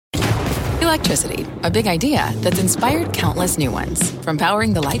Electricity, a big idea that's inspired countless new ones. From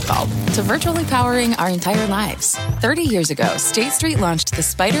powering the light bulb to virtually powering our entire lives. 30 years ago, State Street launched the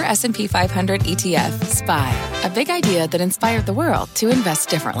Spider S&P 500 ETF, SPY. A big idea that inspired the world to invest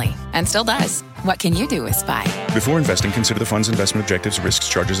differently. And still does. What can you do with SPY? Before investing, consider the fund's investment objectives, risks,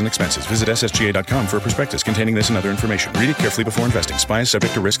 charges, and expenses. Visit ssga.com for a prospectus containing this and other information. Read it carefully before investing. SPY is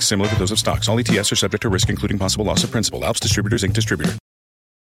subject to risks similar to those of stocks. All ETFs are subject to risk, including possible loss of principal. Alps Distributors, Inc. Distributor.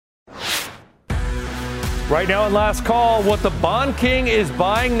 Right now on Last Call, what the bond king is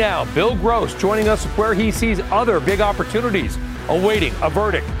buying now. Bill Gross joining us with where he sees other big opportunities awaiting a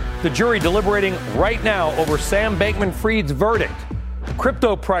verdict. The jury deliberating right now over Sam Bankman-Fried's verdict.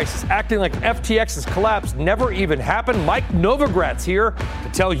 Crypto prices acting like FTX's collapse never even happened. Mike Novogratz here to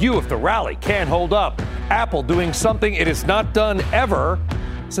tell you if the rally can hold up. Apple doing something it has not done ever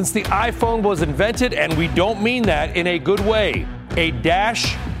since the iPhone was invented, and we don't mean that in a good way. A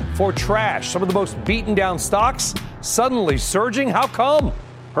dash for trash. Some of the most beaten down stocks suddenly surging. How come?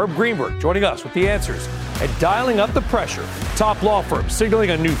 Herb Greenberg joining us with the answers. And dialing up the pressure. Top law firms signaling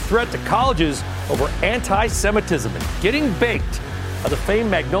a new threat to colleges over anti-Semitism and getting baked. The famed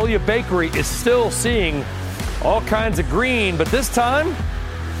Magnolia Bakery is still seeing all kinds of green, but this time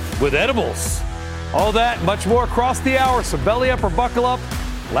with edibles. All that, much more across the hour. So belly up or buckle up.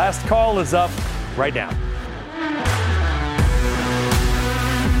 Last Call is up right now.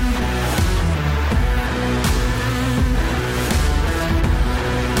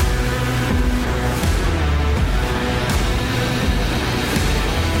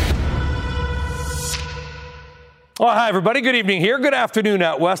 Well, hi, everybody. Good evening here. Good afternoon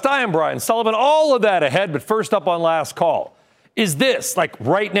out west. I am Brian Sullivan. All of that ahead, but first up on Last Call. Is this, like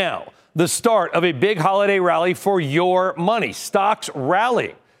right now, the start of a big holiday rally for your money? Stocks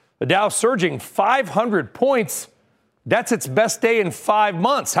rallying. The Dow surging 500 points. That's its best day in 5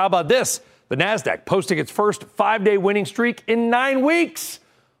 months. How about this? The NASDAQ posting its first 5-day winning streak in 9 weeks.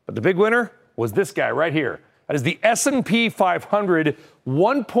 But the big winner was this guy right here. That is the S&P 500,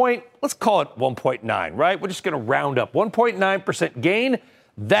 let's call it 1.9, right? We're just going to round up. 1.9% gain.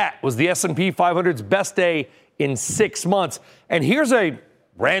 That was the S&P 500's best day in 6 months. And here's a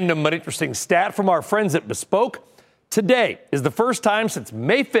random but interesting stat from our friends at Bespoke. Today is the first time since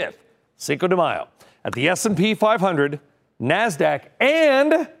May 5th, Cinco de Mayo, at the S&P 500, NASDAQ,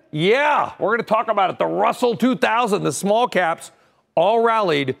 and, yeah, we're going to talk about it, the Russell 2000, the small caps, all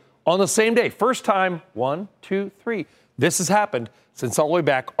rallied on the same day. First time, 1, 2, 3. This has happened since all the way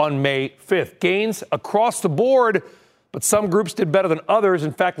back on May 5th. Gains across the board, but some groups did better than others.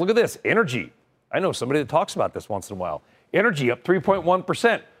 In fact, look at this. Energy. I know somebody that talks about this once in a while. Energy up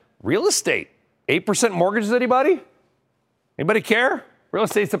 3.1%. Real estate, 8% mortgages, anybody? Anybody care? Real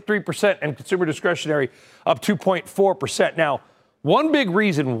estate's up 3% and consumer discretionary up 2.4%. Now, one big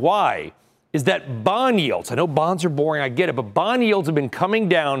reason why is that bond yields, I know bonds are boring, I get it, but bond yields have been coming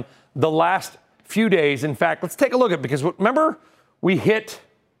down the last few days. In fact, let's take a look at it, because remember, we hit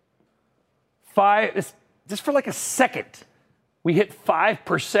just for like a second, we hit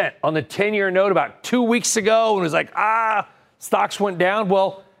 5% on the 10-year note about 2 weeks ago, and it was like, stocks went down.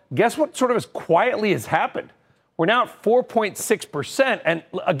 Well, guess what sort of as quietly has happened? We're now at 4.6%, and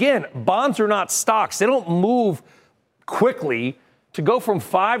again, bonds are not stocks. They don't move quickly. To go from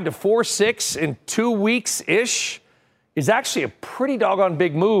 5 to 4.6 in 2 weeks-ish is actually a pretty doggone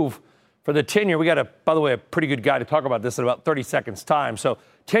big move for the 10-year. We got, by the way, a pretty good guy to talk about this in about 30 seconds' time. So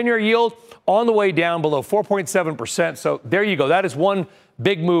 10-year yield on the way down below 4.7%. So there you go. That is one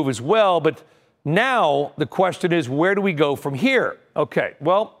big move as well. But now the question is, where do we go from here? Okay,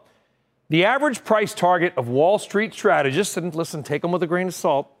 well, the average price target of Wall Street strategists, and listen, take them with a grain of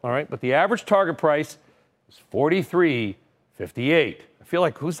salt, all right, but the average target price is $43.58. I feel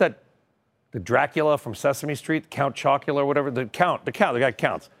like, who's that? The Dracula from Sesame Street, Count Chocula, whatever. The guy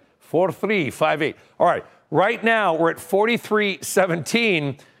counts. 4358. All right. Right now, we're at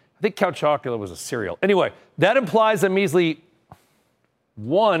 4317. I think Count Chocula was a cereal. Anyway, that implies a measly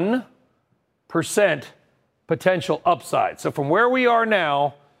 1% potential upside. So from where we are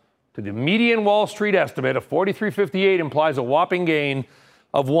now to the median Wall Street estimate of 4358 implies a whopping gain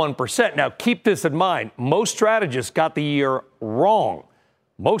of 1%. Now, keep this in mind. Most strategists got the year wrong.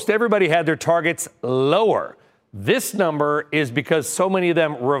 Most everybody had their targets lower. This number is because so many of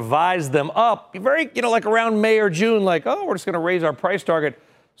them revised them up very, like around May or June, like, we're just going to raise our price target.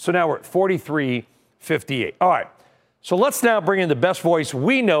 So now we're at 43.58. All right. So let's now bring in the best voice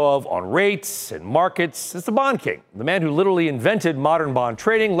we know of on rates and markets. It's the bond king, the man who literally invented modern bond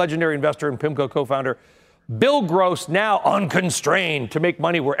trading, legendary investor and PIMCO co-founder, Bill Gross, now unconstrained to make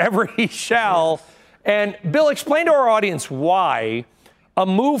money wherever he shall. And Bill, explain to our audience why a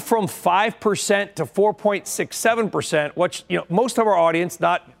move from 5% to 4.67%, which, most of our audience,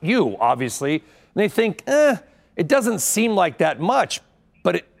 not you, obviously, they think, it doesn't seem like that much,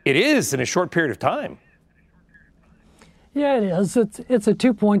 but it is in a short period of time. Yeah, it is. It's a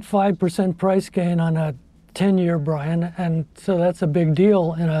 2.5% price gain on a 10-year, Brian, and so that's a big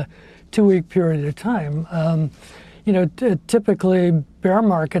deal in a 2-week period of time. Typically bear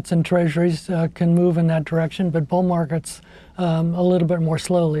markets and treasuries can move in that direction, but bull markets a little bit more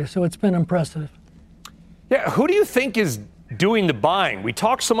slowly. So it's been impressive. Yeah, who do you think is doing the buying? We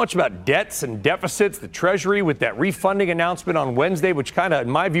talk so much about debts and deficits, the Treasury with that refunding announcement on Wednesday, which kind of,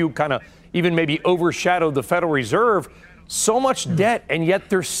 in my view, even maybe overshadowed the Federal Reserve. So much debt, and yet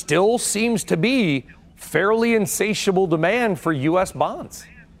there still seems to be fairly insatiable demand for U.S. bonds.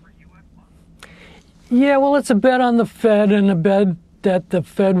 Yeah, well, it's a bet on the Fed and a bet that the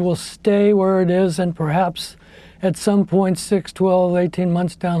Fed will stay where it is and perhaps at some point 6, 12, 18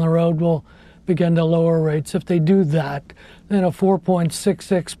 months down the road will begin to lower rates. If they do that, then a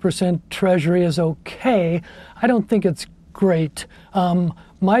 4.66% Treasury is okay. I don't think it's great.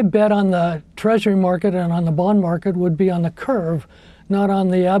 My bet on the Treasury market and on the bond market would be on the curve, not on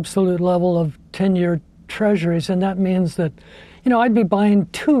the absolute level of 10-year Treasuries, and that means that I'd be buying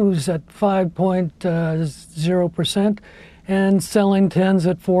 2s at 5.0% and selling 10s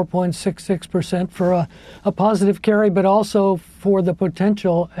at 4.66% for a positive carry, but also for the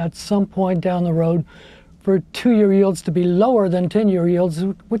potential at some point down the road for 2-year yields to be lower than 10-year yields,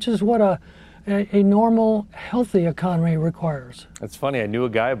 which is what a normal, healthy economy requires. That's funny. I knew a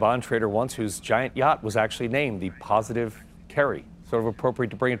guy, a bond trader once, whose giant yacht was actually named the Positive Carry. Sort of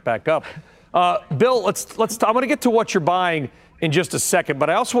appropriate to bring it back up. Bill, I'm going to get to what you're buying in just a second, but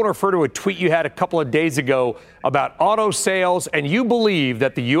I also want to refer to a tweet you had a couple of days ago about auto sales, and you believe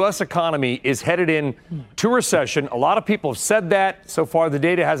that the U.S. economy is headed in to recession. A lot of people have said that. So far, the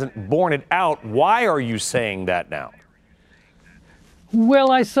data hasn't borne it out. Why are you saying that now?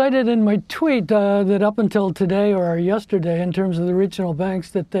 Well, I cited in my tweet that up until today or yesterday, in terms of the regional banks,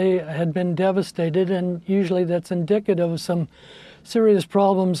 that they had been devastated, and usually that's indicative of some serious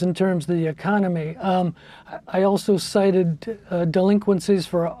problems in terms of the economy. I also cited delinquencies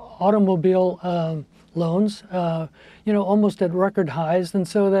for automobile loans, almost at record highs. And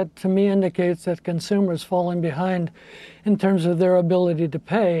so that to me indicates that consumers falling behind in terms of their ability to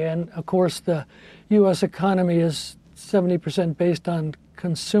pay. And of course, the U.S. economy is 70% based on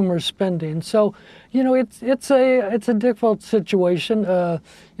consumer spending. So, it's a difficult situation.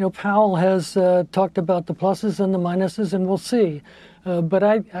 Powell has talked about the pluses and the minuses, and we'll see. But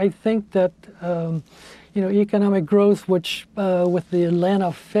I think that economic growth, which with the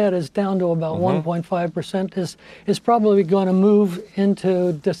Atlanta Fed is down to about 1.5%, is probably going to move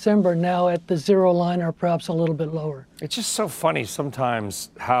into December now at the zero line or perhaps a little bit lower. It's just so funny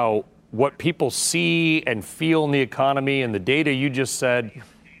sometimes how what people see and feel in the economy and the data you just said,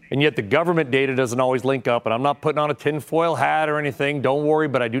 and yet the government data doesn't always link up. And I'm not putting on a tinfoil hat or anything. Don't worry,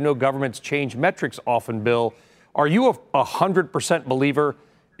 but I do know governments change metrics often, Bill. Are you a 100% believer,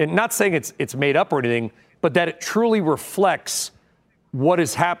 and not saying it's made up or anything, but that it truly reflects what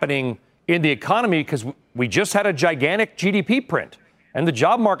is happening in the economy? Because we just had a gigantic GDP print, and the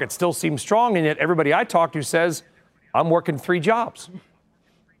job market still seems strong, and yet everybody I talk to says, I'm working 3 jobs.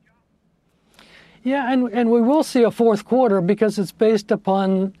 Yeah, and we will see a fourth quarter because it's based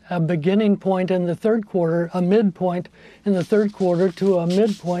upon a beginning point in the third quarter, a midpoint in the third quarter to a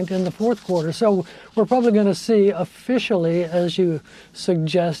midpoint in the fourth quarter. So we're probably going to see officially, as you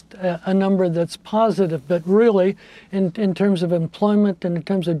suggest, a number that's positive. But really, in terms of employment and in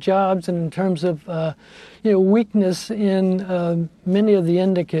terms of jobs and in terms of weakness in many of the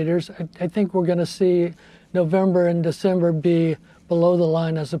indicators, I think we're going to see November and December be below the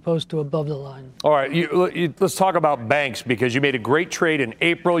line as opposed to above the line. All right, let's talk about banks, because you made a great trade in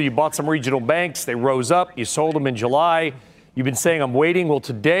April. You bought some regional banks. They rose up. You sold them in July. You've been saying, I'm waiting. Well,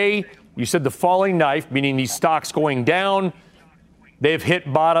 today you said the falling knife, meaning these stocks going down. They've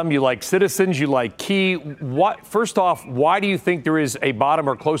hit bottom. You like Citizens. You like Key. First off, why do you think there is a bottom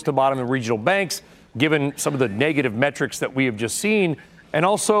or close to bottom in regional banks, given some of the negative metrics that we have just seen? And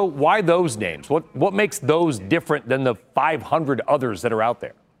also, why those names? What makes those different than the 500 others that are out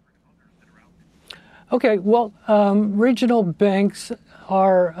there? Okay, well, regional banks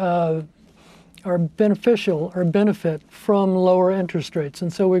are beneficial or benefit from lower interest rates.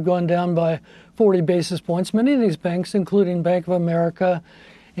 And so we've gone down by 40 basis points. Many of these banks, including Bank of America,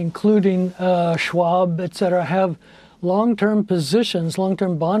 including Schwab, et cetera, have long-term positions,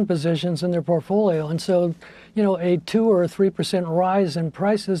 long-term bond positions in their portfolio. And so, a 2 or 3% rise in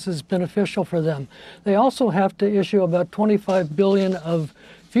prices is beneficial for them. They also have to issue about $25 billion of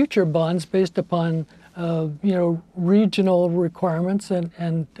future bonds based upon regional requirements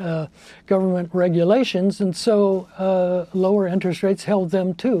and government regulations, and so lower interest rates help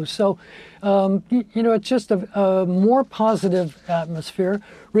them too. So, it's just a more positive atmosphere.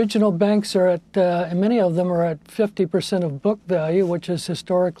 Regional banks are at, and many of them are at 50% of book value, which is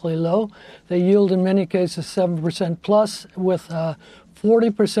historically low. They yield in many cases 7% plus with a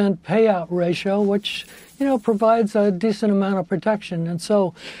 40% payout ratio, which provides a decent amount of protection. And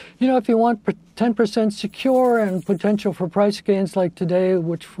so, if you want 10% secure and potential for price gains like today,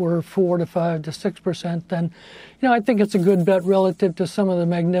 which were 4 to 5 to 6%, then, I think it's a good bet relative to some of the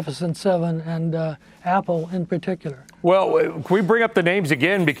Magnificent Seven and Apple in particular. Well, can we bring up the names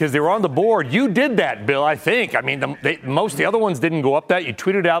again because they were on the board? You did that, Bill, I think. I mean, most of the other ones didn't go up that. You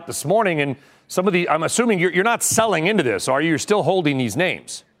tweeted out this morning, and some of the, I'm assuming you're not selling into this, are you? You're still holding these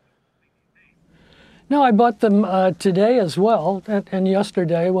names? No, I bought them today as well, and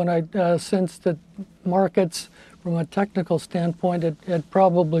yesterday when I sensed that markets, from a technical standpoint, had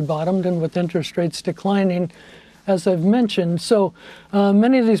probably bottomed, and with interest rates declining, as I've mentioned. So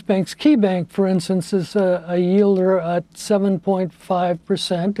many of these banks, KeyBank, for instance, is a yielder at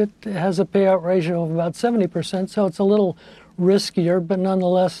 7.5%. It has a payout ratio of about 70%, so it's a little riskier, but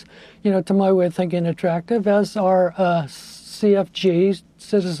nonetheless, to my way of thinking, attractive, as are CFG,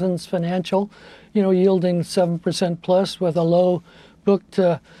 Citizens Financial, yielding 7% plus with a low book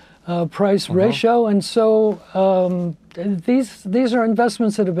to price ratio. And so these are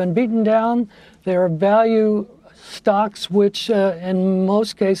investments that have been beaten down. They are value stocks, which in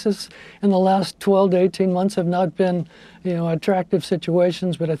most cases in the last 12 to 18 months have not been, attractive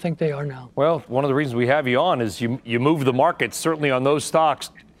situations, but I think they are now. Well, one of the reasons we have you on is you move the market, certainly on those stocks.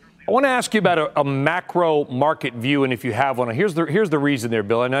 I want to ask you about a macro market view, and if you have one. Here's the reason there,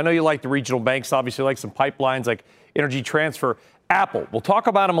 Bill. And I know you like the regional banks, obviously like some pipelines like Energy Transfer. Apple, we'll talk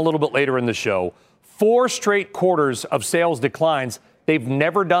about them a little bit later in the show. 4 straight quarters of sales declines. They've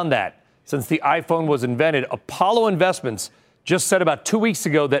never done that since the iPhone was invented. Apollo Investments just said about 2 weeks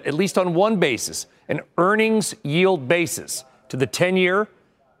ago that at least on one basis, an earnings yield basis to the 10-year,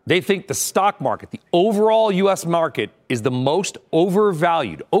 they think the stock market, the overall U.S. market, is the most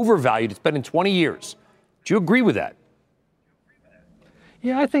overvalued it's been in 20 years. Do you agree with that?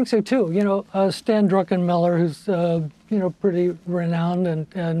 Yeah, I think so, too. Stan Druckenmiller, who's, pretty renowned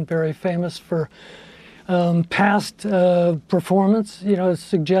and very famous for past performance,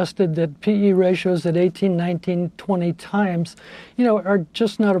 suggested that PE ratios at 18, 19, 20 times, are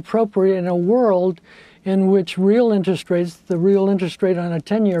just not appropriate in a world in which real interest rates, the real interest rate on a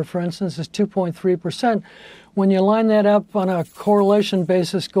 10-year, for instance, is 2.3%. When you line that up on a correlation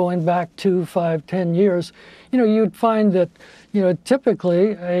basis going back 2, 5, 10 years, you'd find that,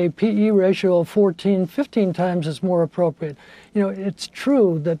 typically a PE ratio of 14, 15 times is more appropriate. It's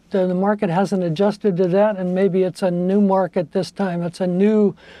true that the market hasn't adjusted to that, and maybe it's a new market this time. It's a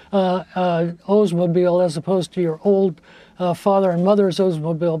new Oldsmobile as opposed to your old father and mother's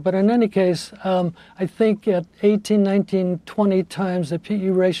Oldsmobile. But in any case, I think at 18, 19, 20 times the PE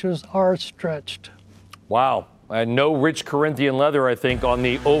ratios are stretched. Wow. No rich Corinthian leather, I think, on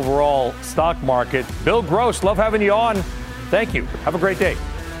the overall stock market. Bill Gross, love having you on. Thank you. Have a great day.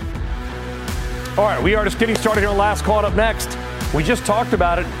 All right, we are just getting started here on Last Call. Up next, we just talked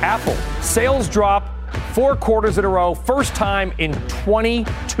about it. Apple. Sales drop 4 quarters in a row. First time in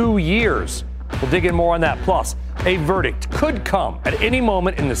 22 years. We'll dig in more on that. Plus, a verdict could come at any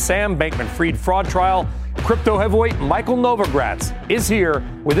moment in the Sam Bankman-Fried fraud trial. Crypto heavyweight Michael Novogratz is here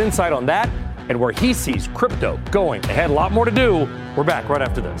with insight on that and where he sees crypto going ahead. A lot more to do. We're back right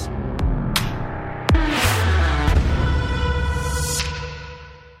after this.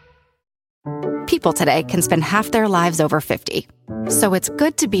 People today can spend half their lives over 50. So it's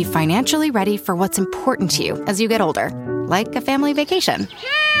good to be financially ready for what's important to you as you get older, like a family vacation.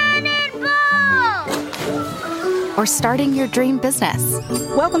 Or starting your dream business.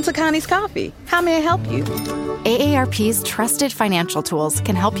 Welcome to Connie's Coffee. How may I help you? AARP's trusted financial tools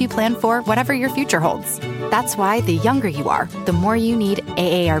can help you plan for whatever your future holds. That's why the younger you are, the more you need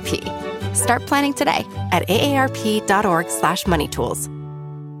AARP. Start planning today at aarp.org/moneytools.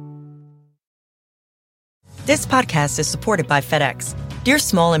 This podcast is supported by FedEx. Dear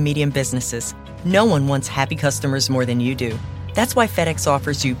small and medium businesses, no one wants happy customers more than you do. That's why FedEx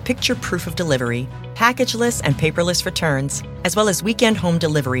offers you picture proof of delivery, packageless and paperless returns, as well as weekend home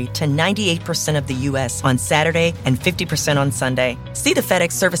delivery to 98% of the U.S. on Saturday and 50% on Sunday. See the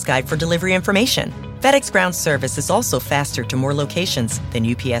FedEx service guide for delivery information. FedEx Ground service is also faster to more locations than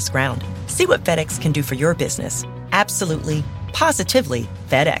UPS Ground. See what FedEx can do for your business. Absolutely, positively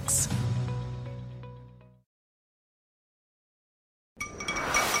FedEx.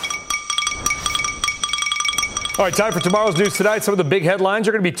 All right, time for tomorrow's news tonight. Some of the big headlines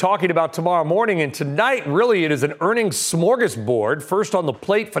you're going to be talking about tomorrow morning. And tonight, really, it is an earnings smorgasbord. First on the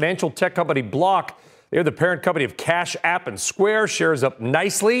plate, financial tech company Block. They're the parent company of Cash App and Square. Shares up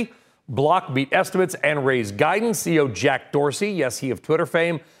nicely. Block beat estimates and raised guidance. CEO Jack Dorsey, yes, he of Twitter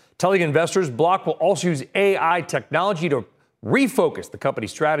fame, telling investors Block will also use AI technology to refocus the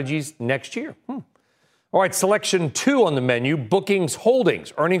company's strategies next year. All right, selection 2 on the menu, Bookings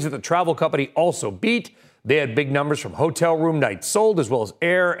Holdings. Earnings at the travel company also beat. They had big numbers from hotel room nights sold, as well as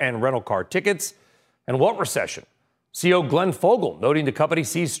air and rental car tickets. And what recession? CEO Glenn Fogel noting the company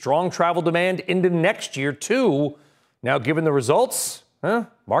sees strong travel demand into next year, too. Now, given the results,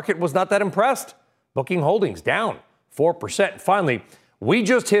 market was not that impressed. Booking Holdings down 4%. Finally, we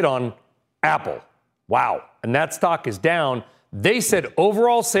just hit on Apple. Wow. And that stock is down. They said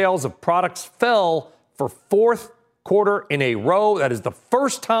overall sales of products fell for fourth quarter in a row. That is the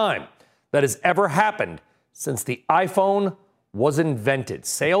first time that has ever happened since the iPhone was invented.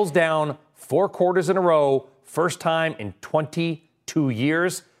 Sales down 4 quarters in a row, first time in 22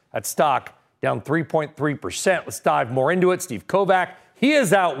 years. That stock down 3.3%. Let's dive more into it. Steve Kovac, he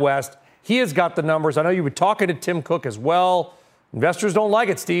is out west. He has got the numbers. I know you were talking to Tim Cook as well. Investors don't like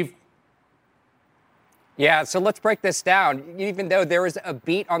it, Steve. Yeah, so let's break this down. Even though there was a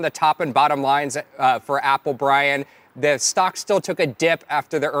beat on the top and bottom lines for Apple, Brian, the stock still took a dip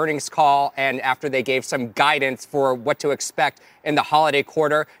after the earnings call and after they gave some guidance for what to expect in the holiday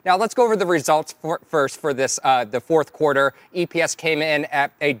quarter. Now, let's go over the results first for this, the fourth quarter. EPS came in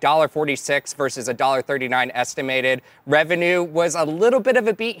at $1.46 versus $1.39 estimated. Revenue was a little bit of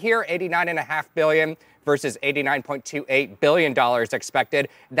a beat here, $89.5 billion. Versus $89.28 billion expected.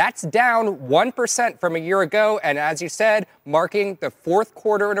 That's down 1% from a year ago. And as you said, marking the fourth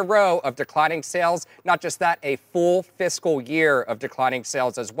quarter in a row of declining sales. Not just that, a full fiscal year of declining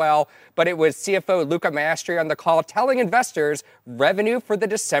sales as well. But it was CFO Luca Maestri on the call telling investors revenue for the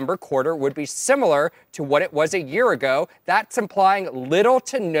December quarter would be similar to what it was a year ago. That's implying little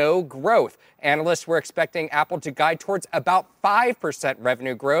to no growth. Analysts were expecting Apple to guide towards about 5%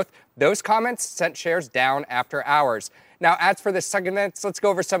 revenue growth. Those comments sent shares down after hours. Now, as for the segments, let's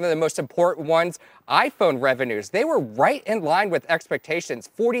go over some of the most important ones. iPhone revenues, they were right in line with expectations,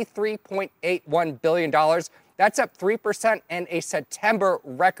 $43.81 billion. That's up 3% and a September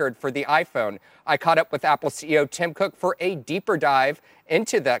record for the iPhone. I caught up with Apple CEO Tim Cook for a deeper dive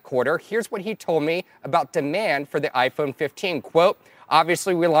into that quarter. Here's what he told me about demand for the iPhone 15. Quote,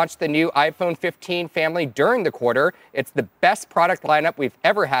 obviously, we launched the new iPhone 15 family during the quarter. It's the best product lineup we've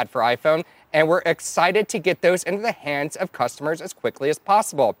ever had for iPhone, and we're excited to get those into the hands of customers as quickly as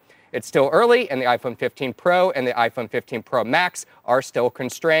possible. It's still early, and the iPhone 15 Pro and the iPhone 15 Pro Max are still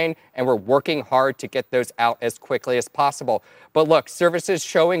constrained, and we're working hard to get those out as quickly as possible. But look, services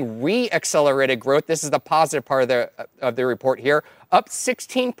showing re-accelerated growth. This is the positive part of the report here. Up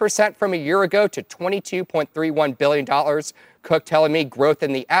 16% from a year ago to $22.31 billion. Cook telling me growth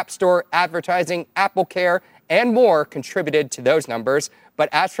in the App Store, advertising, Apple Care, and more contributed to those numbers. But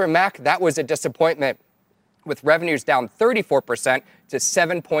as for Mac, that was a disappointment, with revenues down 34% to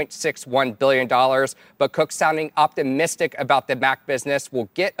 $7.61 billion. But Cook sounding optimistic about the Mac business will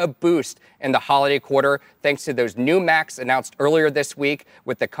get a boost in the holiday quarter thanks to those new Macs announced earlier this week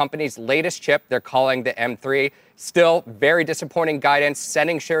with the company's latest chip they're calling the M3. Still, very disappointing guidance,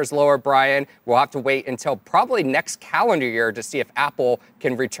 sending shares lower, Brian. We'll have to wait until probably next calendar year to see if Apple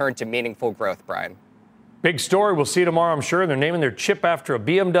can return to meaningful growth, Brian. Big story. We'll see you tomorrow, I'm sure. They're naming their chip after a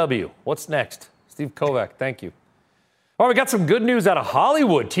BMW. What's next? Steve Kovac, thank you. All right, we got some good news out of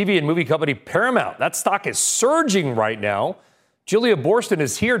Hollywood. TV and movie company Paramount. That stock is surging right now. Julia Borston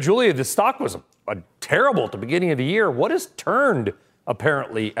is here. Julia, the stock was terrible at the beginning of the year. What has turned,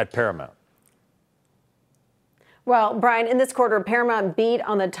 apparently, at Paramount? Well, Brian, in this quarter, Paramount beat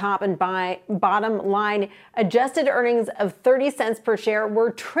on the top and bottom line. Adjusted earnings of 30 cents per share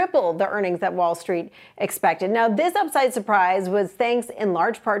were triple the earnings that Wall Street expected. Now, this upside surprise was thanks in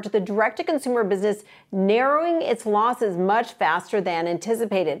large part to the direct-to-consumer business narrowing its losses much faster than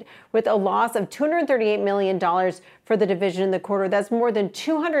anticipated, with a loss of $238 million for the division in the quarter. That's more than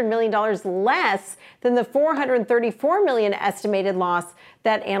 $200 million less than the $434 million estimated loss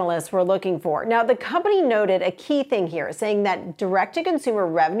that analysts were looking for. Now, the company noted a key thing here, saying that direct-to-consumer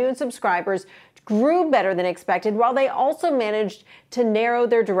revenue and subscribers grew better than expected, while they also managed to narrow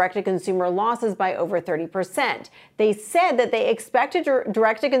their direct-to-consumer losses by over 30%. They said that they expected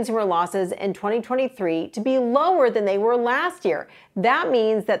direct-to-consumer losses in 2023 to be lower than they were last year. That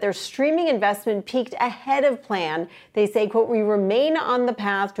means that their streaming investment peaked ahead of plan. They say, quote, "We remain on the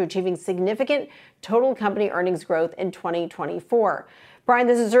path to achieving significant total company earnings growth in 2024. Brian,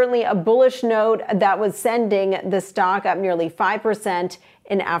 this is certainly a bullish note that was sending the stock up nearly 5%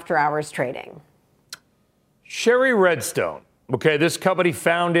 in after-hours trading. Sherry Redstone. Okay, this company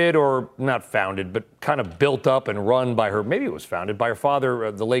founded, or not founded, but kind of built up and run by her, maybe it was founded by her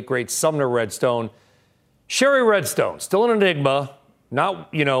father, the late, great Sumner Redstone. Sherry Redstone, still an enigma, not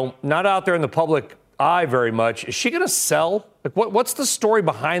out there in the public eye very much. Is she going to sell? Like, what's the story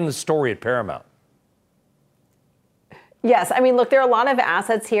behind the story at Paramount? Yes. I mean, look, there are a lot of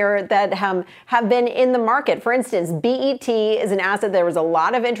assets here that have been in the market. For instance, BET is an asset there was a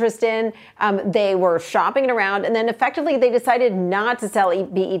lot of interest in. They were shopping it around, and then effectively they decided not to sell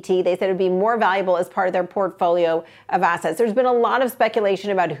BET. They said it would be more valuable as part of their portfolio of assets. There's been a lot of speculation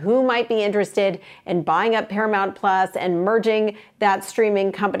about who might be interested in buying up Paramount Plus and merging that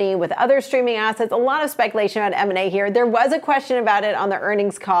streaming company with other streaming assets. A lot of speculation about M&A here. There was a question about it on the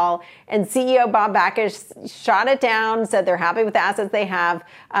earnings call, and CEO Bob Bakish shot it down, said they're happy with the assets they have,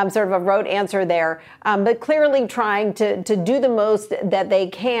 sort of a rote answer there, but clearly trying to do the most that they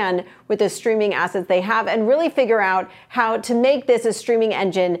can with the streaming assets they have and really figure out how to make this a streaming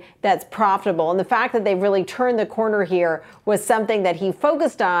engine that's profitable. And the fact that they've really turned the corner here was something that he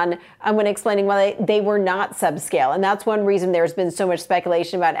focused on when explaining why they were not subscale. And that's one reason there's been so much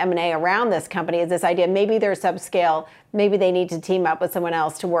speculation about M&A around this company, is this idea maybe they're subscale, maybe they need to team up with someone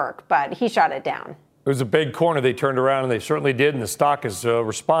else to work. But he shot it down. It was a big corner they turned around, and they certainly did, and the stock is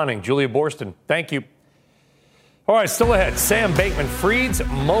responding. Julia Borston, thank you. All right, still ahead, Sam Bankman-Fried's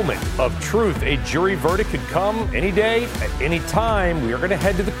moment of truth. A jury verdict could come any day, at any time. We are going to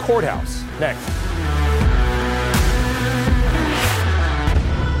head to the courthouse next.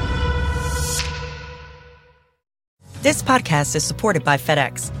 This podcast is supported by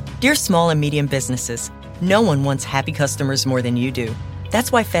FedEx. Dear small and medium businesses, no one wants happy customers more than you do. That's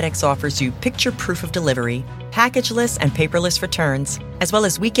why FedEx offers you picture proof of delivery, packageless and paperless returns, as well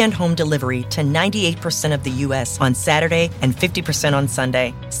as weekend home delivery to 98% of the U.S. on Saturday and 50% on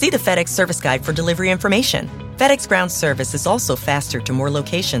Sunday. See the FedEx service guide for delivery information. FedEx Ground service is also faster to more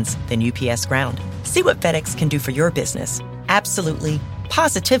locations than UPS Ground. See what FedEx can do for your business. Absolutely,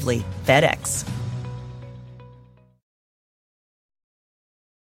 positively FedEx.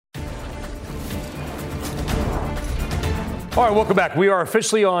 All right, welcome back. We are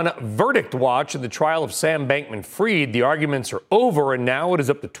officially on verdict watch in the trial of Sam Bankman-Fried. The arguments are over, and now it is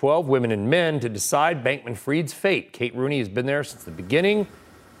up to 12 women and men to decide Bankman-Fried's fate. Kate Rooney has been there since the beginning.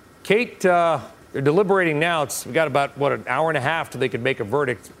 Kate, they're deliberating now. We got about, an hour and a half till they could make a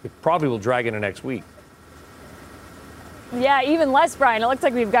verdict. It probably will drag into next week. Yeah, even less, Brian. It looks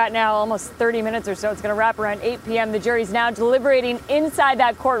like we've got now almost 30 minutes or so. It's going to wrap around 8 p.m. The jury's now deliberating inside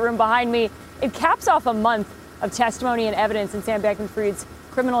that courtroom behind me. It caps off a month of testimony and evidence in Sam Bankman-Fried's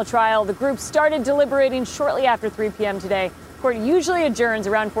criminal trial. The group started deliberating shortly after 3 p.m. today. Court usually adjourns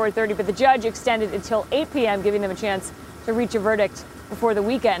around 4:30, but the judge extended until 8 p.m., giving them a chance to reach a verdict before the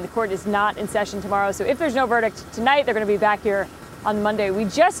weekend. The court is not in session tomorrow, so if there's no verdict tonight, they're going to be back here on Monday. We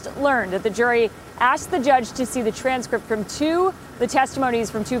just learned that the jury asked the judge to see the transcript from the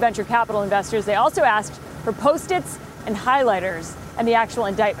testimonies from two venture capital investors. They also asked for Post-its and highlighters and the actual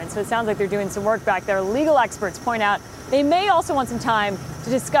indictment. So it sounds like they're doing some work back there. Legal experts point out they may also want some time to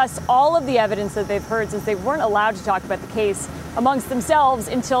discuss all of the evidence that they've heard, since they weren't allowed to talk about the case amongst themselves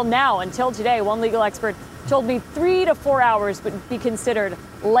until now, until today. One legal expert told me 3 to 4 hours would be considered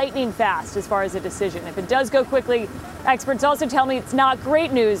lightning fast as far as a decision. If it does go quickly, experts also tell me it's not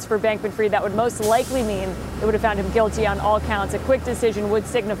great news for Bankman-Fried. That would most likely mean they would have found him guilty on all counts. A quick decision would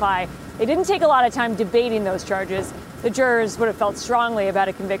signify they didn't take a lot of time debating those charges. The jurors would have felt strongly about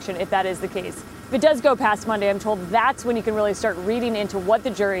a conviction if that is the case. If it does go past Monday, I'm told that's when you can really start reading into what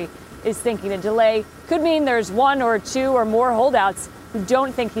the jury is thinking. A delay could mean there's 1 or 2 or more holdouts who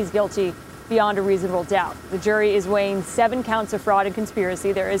don't think he's guilty beyond a reasonable doubt. The jury is weighing 7 counts of fraud and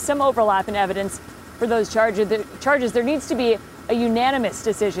conspiracy. There is some overlap in evidence for those charges. There needs to be a unanimous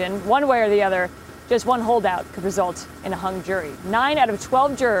decision, one way or the other. Just one holdout could result in a hung jury. 9 out of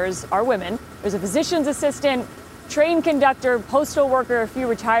 12 jurors are women. There's a physician's assistant, train conductor, postal worker, a few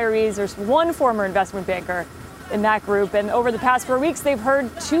retirees. There's one former investment banker in that group. And over the past 4 weeks, they've heard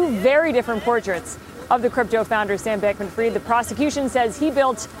 2 very different portraits of the crypto founder, Sam Bankman-Fried. The prosecution says he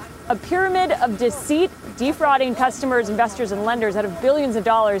built a pyramid of deceit, defrauding customers, investors, and lenders out of billions of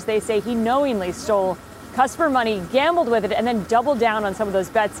dollars. They say he knowingly stole customer money, gambled with it, and then doubled down on some of those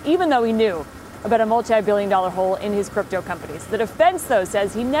bets, even though he knew about a multi-billion-dollar hole in his crypto companies. The defense, though,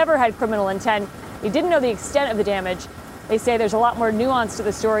 says he never had criminal intent. He didn't know the extent of the damage. They say there's a lot more nuance to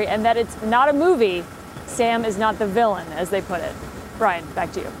the story and that it's not a movie. Sam is not the villain, as they put it. Brian,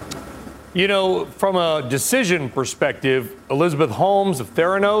 back to you. You know, from a decision perspective, Elizabeth Holmes of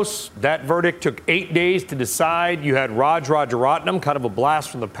Theranos, that verdict took 8 days to decide. You had Rajaratnam, kind of a blast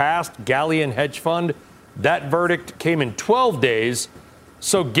from the past, Galleon hedge fund. That verdict came in 12 days.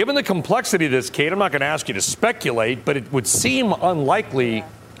 So given the complexity of this, Kate, I'm not going to ask you to speculate, but it would seem unlikely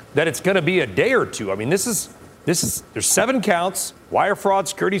that it's going to be a day or two. I mean, there's 7 counts, wire fraud,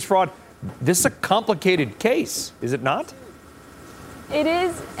 securities fraud. This is a complicated case, is it not? It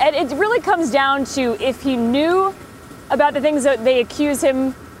is, and it really comes down to if he knew about the things that they accuse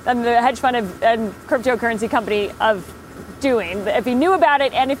him and the hedge fund and cryptocurrency company of doing, if he knew about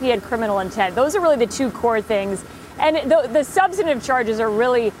it and if he had criminal intent. Those are really the two core things. And the substantive charges are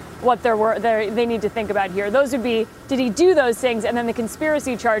really what they need to think about here. Those would be, did he do those things? And then the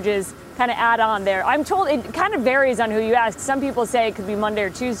conspiracy charges kind of add on there. I'm told it kind of varies on who you ask. Some people say it could be Monday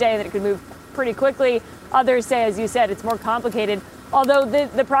or Tuesday, that it could move pretty quickly. Others say, as you said, it's more complicated. Although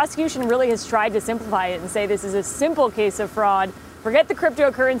the prosecution really has tried to simplify it and say this is a simple case of fraud. Forget the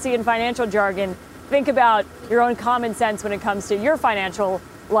cryptocurrency and financial jargon. Think about your own common sense when it comes to your financial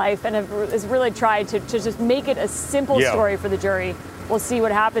life, and has really tried to just make it a simple story for the jury. We'll see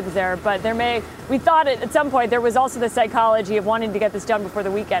what happens there. But we thought at some point there was also the psychology of wanting to get this done before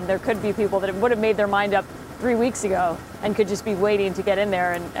the weekend. There could be people that would have made their mind up 3 weeks ago and could just be waiting to get in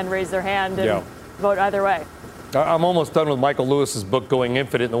there and raise their hand and vote either way. I'm almost done with Michael Lewis's book, Going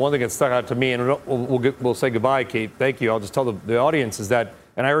Infinite. And the one thing that stuck out to me, and we'll say goodbye, Kate. Thank you. I'll just tell the audience is that,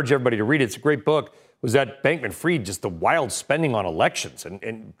 and I urge everybody to read it. It's a great book. Was that Bankman-Fried, just the wild spending on elections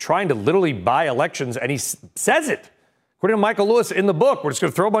and trying to literally buy elections. And he says it. According to Michael Lewis in the book, we're just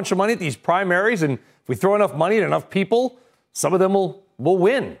going to throw a bunch of money at these primaries. And if we throw enough money at enough people, some of them will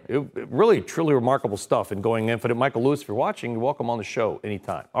win. It really, truly remarkable stuff in Going Infinite. Michael Lewis, if you're watching, you're welcome on the show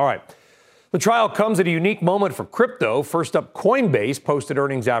anytime. All right. The trial comes at a unique moment for crypto. First up, Coinbase posted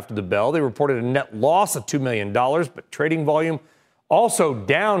earnings after the bell. They reported a net loss of $2 million, but trading volume also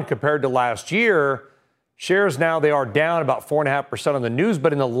down compared to last year. Shares now, they are down about 4.5% on the news,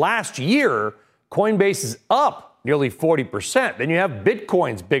 but in the last year, Coinbase is up nearly 40%. Then you have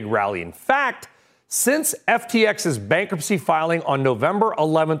Bitcoin's big rally. In fact, since FTX's bankruptcy filing on November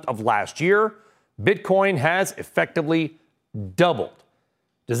 11th of last year, Bitcoin has effectively doubled.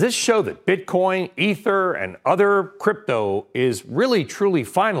 Does this show that Bitcoin, Ether, and other crypto is really, truly,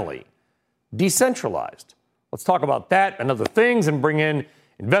 finally decentralized? Let's talk about that and other things and bring in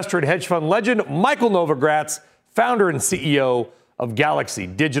investor and hedge fund legend Michael Novogratz, founder and CEO of Galaxy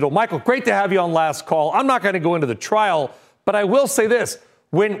Digital. Michael, great to have you on Last Call. I'm not going to go into the trial, but I will say this.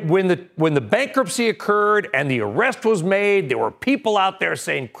 When the bankruptcy occurred and the arrest was made, there were people out there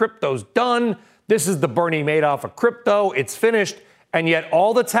saying crypto's done. This is the Bernie Madoff of crypto. It's finished. And yet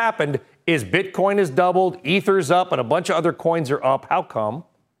all that's happened is Bitcoin has doubled, Ether's up, and a bunch of other coins are up. How come?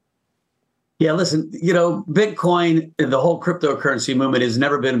 Yeah, listen, Bitcoin, the whole cryptocurrency movement has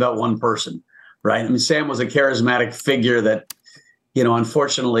never been about one person, right? I mean, Sam was a charismatic figure that,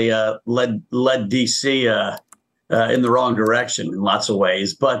 unfortunately led DC in the wrong direction in lots of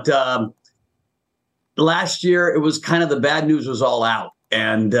ways. But last year, it was kind of the bad news was all out.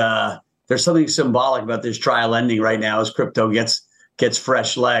 And there's something symbolic about this trial ending right now as crypto gets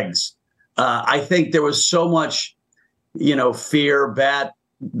fresh legs. I think there was so much, fear,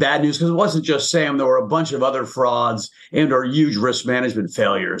 bad news, because it wasn't just Sam. There were a bunch of other frauds and or huge risk management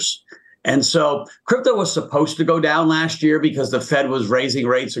failures. And so crypto was supposed to go down last year because the Fed was raising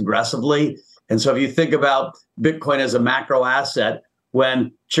rates aggressively. And so if you think about Bitcoin as a macro asset,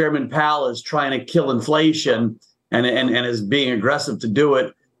 when Chairman Powell is trying to kill inflation and is being aggressive to do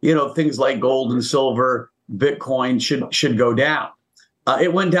it, things like gold and silver, Bitcoin should go down.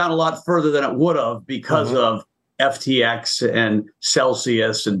 It went down a lot further than it would have because of FTX and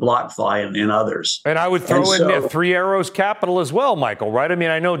Celsius and BlockFi and others. And I would throw in Three Arrows Capital as well, Michael, right? I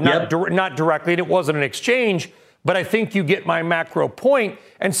mean, I know not directly, and it wasn't an exchange, but I think you get my macro point.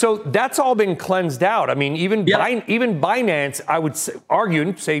 And so that's all been cleansed out. I mean, even Binance, I would argue,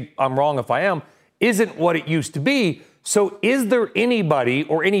 and say I'm wrong if I am, isn't what it used to be. So is there anybody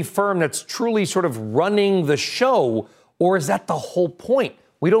or any firm that's truly sort of running the show, or is that the whole point?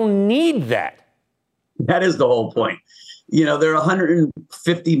 We don't need that. That is the whole point. There are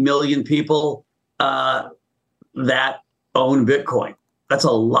 150 million people that own Bitcoin. That's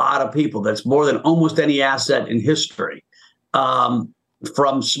a lot of people. That's more than almost any asset in history.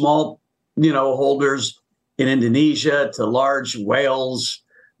 From small, holders in Indonesia to large whales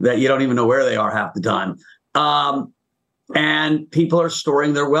that you don't even know where they are half the time. And people are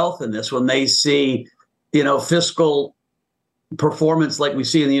storing their wealth in this when they see, fiscal performance like we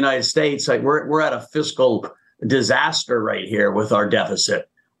see in the United States. Like we're at a fiscal disaster right here with our deficit.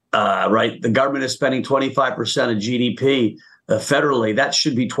 Right, the government is spending 25% of GDP federally. That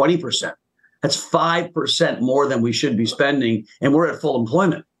should be 20%. That's 5% more than we should be spending, and we're at full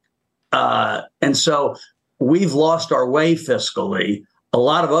employment. And so we've lost our way fiscally. A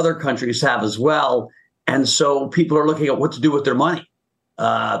lot of other countries have as well. And so people are looking at what to do with their money.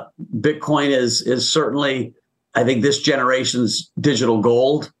 Bitcoin is certainly, I think, this generation's digital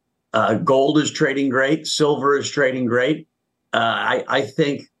gold. Gold is trading great. Silver is trading great. I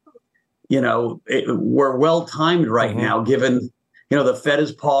think, we're well timed right now, given, the Fed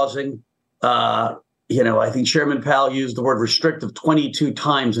is pausing. I think Chairman Powell used the word restrictive 22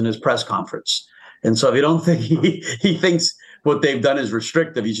 times in his press conference. And so if you don't think he thinks what they've done is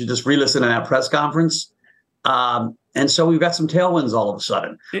restrictive, you should just re-listen to that press conference. And so we've got some tailwinds all of a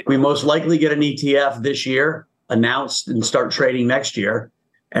sudden. We most likely get an ETF this year announced and start trading next year.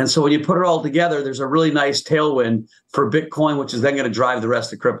 And so when you put it all together, there's a really nice tailwind for Bitcoin, which is then going to drive the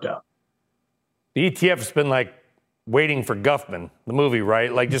rest of crypto. The ETF has been like Waiting for Guffman, the movie,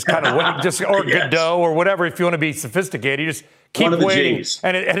 right? Like just kind of wait, or yes. Godot or whatever. If you want to be sophisticated, you just keep waiting.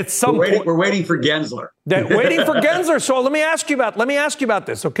 And at some point, we're waiting for Gensler. Waiting for Gensler. So let me ask you about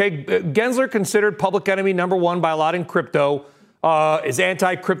this. Okay, Gensler considered public enemy number one by a lot in crypto. Is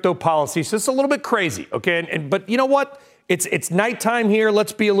anti-crypto policy. So it's a little bit crazy. Okay, but you know what? It's nighttime here.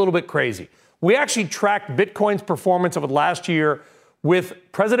 Let's be a little bit crazy. We actually tracked Bitcoin's performance over the last year with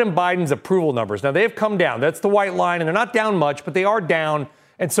President Biden's approval numbers. Now, they have come down. That's the white line, and they're not down much, but they are down.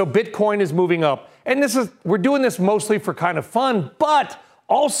 And so Bitcoin is moving up. And we're doing this mostly for kind of fun, but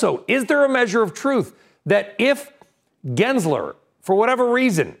also, is there a measure of truth that if Gensler, for whatever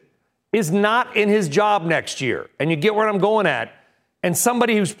reason, is not in his job next year, and you get where I'm going at, and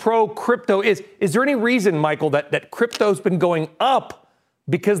somebody who's pro-crypto is there any reason, Michael, that crypto's been going up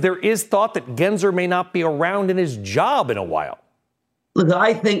because there is thought that Gensler may not be around in his job in a while? Look,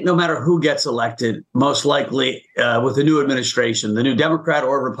 I think no matter who gets elected, most likely with the new administration, the new Democrat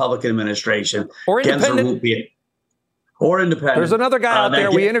or Republican administration, or independent, Gensler won't be it. Or independent. There's another guy out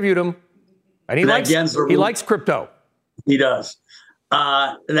there. We interviewed him, and he likes crypto. He does.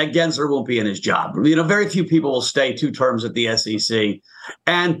 That Gensler won't be in his job. Very few people will stay 2 terms at the SEC,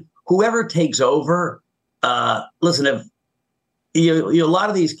 and whoever takes over. Listen, if a lot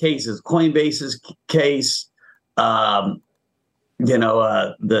of these cases, Coinbase's case.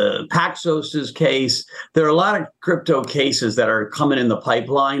 The Paxos's case, there are a lot of crypto cases that are coming in the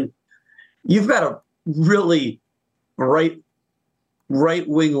pipeline. You've got a really right-wing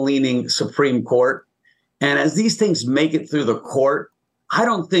leaning Supreme Court. And as these things make it through the court, I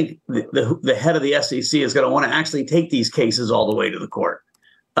don't think the head of the SEC is going to want to actually take these cases all the way to the court.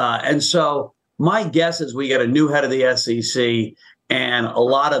 And so my guess is we get a new head of the SEC, and a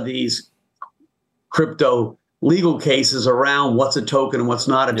lot of these crypto legal cases around what's a token and what's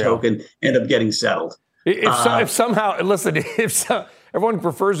not a token end up getting settled. If somehow, everyone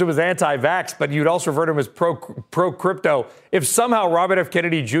refers to him as anti-vax, but you'd also refer to him as pro-crypto. If somehow Robert F.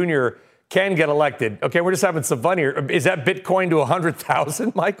 Kennedy Jr. can get elected, okay, we're just having some fun here. Is that Bitcoin to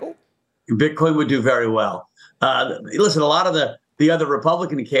 100,000, Michael? Bitcoin would do very well. Listen, a lot of the other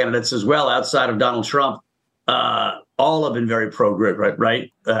Republican candidates as well, outside of Donald Trump, all have been very pro-crypto,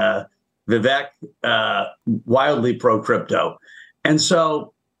 right? Vivek, wildly pro-crypto. And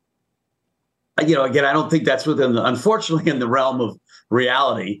so, again, I don't think that's unfortunately, in the realm of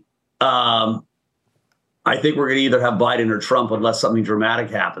reality. I think we're going to either have Biden or Trump unless something dramatic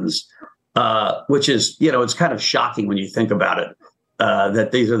happens, which is, it's kind of shocking when you think about it,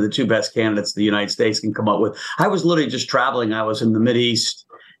 that these are the 2 best candidates the United States can come up with. I was literally just traveling. I was in the Mideast,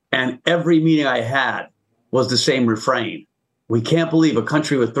 and every meeting I had was the same refrain. We can't believe a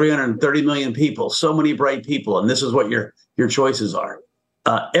country with 330 million people, so many bright people, and this is what your choices are.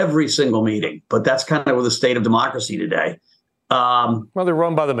 Every single meeting. But that's kind of the state of democracy today. Well, they're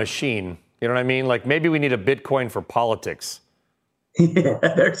run by the machine. You know what I mean? Like maybe we need a Bitcoin for politics. Yeah,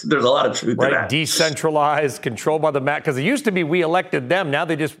 there's a lot of truth to that. Decentralized, controlled by the because it used to be we elected them. Now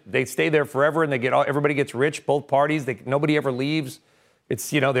they stay there forever, and everybody gets rich. Both parties, nobody ever leaves. It's,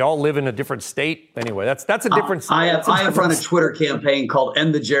 they all live in a different state. Anyway, that's a different. I have run a Twitter campaign called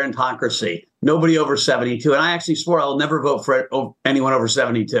End the Gerontocracy. Nobody over 72. And I actually swore I'll never vote for anyone over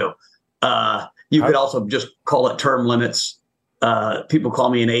 72. You could also just call it term limits. People call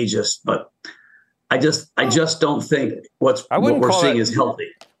me an ageist, but I just don't think what we're seeing is healthy.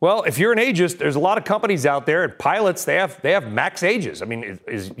 Well, if you're an ageist, there's a lot of companies out there, and pilots, they have max ages. I mean,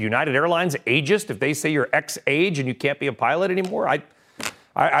 is United Airlines ageist if they say you're X age and you can't be a pilot anymore?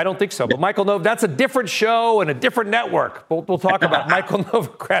 I don't think so. But Michael Nova, that's a different show and a different network. We'll talk about Michael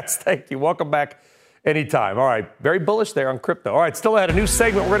Novogratz. Thank you. Welcome back anytime. All right. Very bullish there on crypto. All right. Still ahead, a new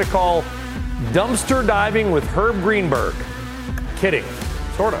segment we're going to call Dumpster Diving with Herb Greenberg. Kidding.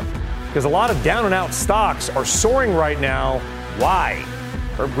 Sort of. Because a lot of down and out stocks are soaring right now. Why?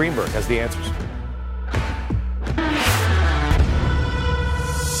 Herb Greenberg has the answers.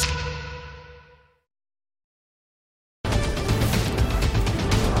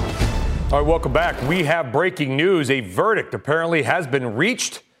 All right, welcome back. We have breaking news. A verdict apparently has been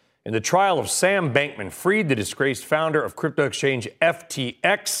reached in the trial of Sam Bankman-Fried, the disgraced founder of crypto exchange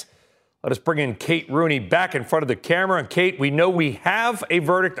FTX. Let us bring in Kate Rooney back in front of the camera. And Kate, we know we have a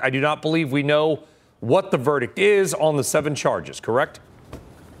verdict. I do not believe we know what the verdict is on the 7 charges, correct?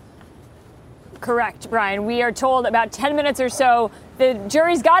 Correct, Brian. We are told about 10 minutes or so. The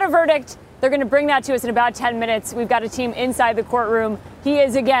jury's got a verdict. They're going to bring that to us in about 10 minutes. We've got a team inside the courtroom. He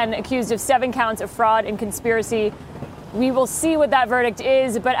is, again, accused of 7 counts of fraud and conspiracy. We will see what that verdict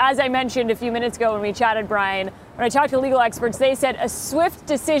is. But as I mentioned a few minutes ago when we chatted, Brian, when I talked to legal experts, they said a swift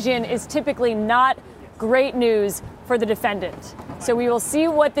decision is typically not great news for the defendant. So we will see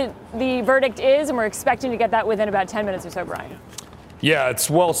what the verdict is, and we're expecting to get that within about 10 minutes or so, Brian. Yeah, it's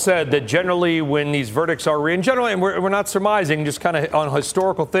well said that generally when these verdicts are in general, and we're not surmising, just kind of on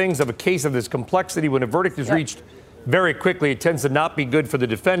historical things of a case of this complexity, when a verdict is reached very quickly, it tends to not be good for the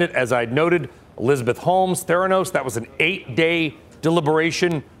defendant. As I noted, Elizabeth Holmes, Theranos, that was an 8-day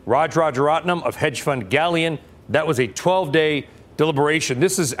deliberation. Raj Rajaratnam of hedge fund Galleon, that was a 12-day deliberation.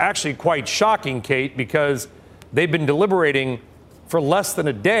 This is actually quite shocking, Kate, because they've been deliberating for less than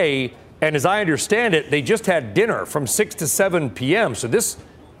a day. And as I understand it, they just had dinner from 6 to 7 p.m. So this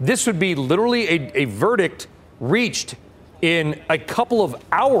would be literally a verdict reached in a couple of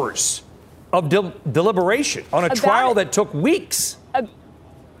hours of deliberation on a trial that took weeks.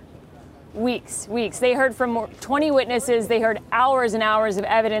 Weeks. They heard from 20 witnesses. They heard hours and hours of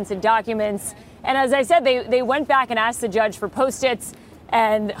evidence and documents. And as I said, they went back and asked the judge for Post-its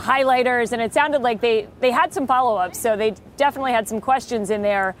and highlighters. And it sounded like they had some follow-ups. So they definitely had some questions in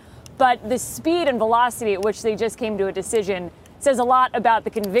there. But the speed and velocity at which they just came to a decision says a lot about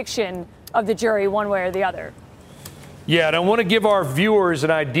the conviction of the jury one way or the other. Yeah, and I want to give our viewers an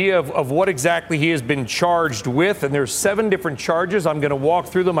idea of what exactly he has been charged with. And there's 7 different charges. I'm going to walk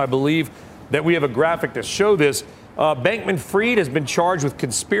through them. I believe that we have a graphic to show this. Bankman-Fried has been charged with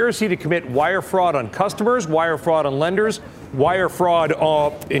conspiracy to commit wire fraud on customers, wire fraud on lenders, wire fraud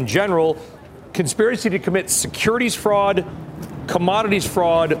in general, conspiracy to commit securities fraud, commodities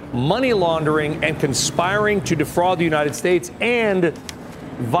fraud, money laundering, and conspiring to defraud the United States and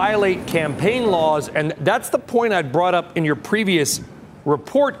violate campaign laws. And that's the point I brought up in your previous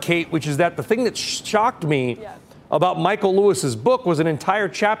report, Kate, which is that the thing that shocked me about Michael Lewis's book was an entire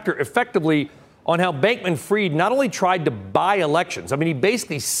chapter effectively on how Bankman-Fried not only tried to buy elections, I mean, he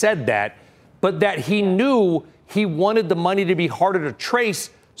basically said that, but that he knew he wanted the money to be harder to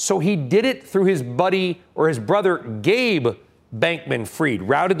trace, so he did it through his buddy or his brother, Gabe Bankman-Fried,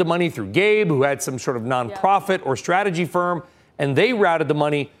 routed the money through Gabe, who had some sort of nonprofit or strategy firm, and they routed the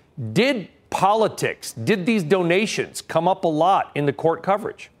money. Did these donations come up a lot in the court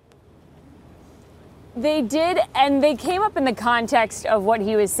coverage? They did, and they came up in the context of what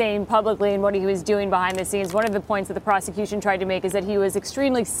he was saying publicly and what he was doing behind the scenes. One of the points that the prosecution tried to make is that he was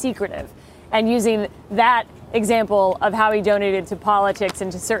extremely secretive, and using that example of how he donated to politics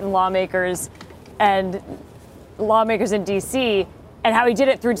and to certain lawmakers and lawmakers in D.C., and how he did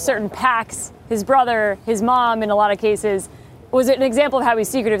it through certain PACs, his brother, his mom, in a lot of cases, was an example of how he's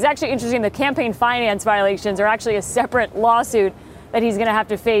secretive. It's actually interesting. The campaign finance violations are actually a separate lawsuit that he's going to have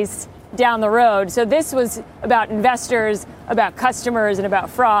to face down the road. So this was about investors, about customers, and about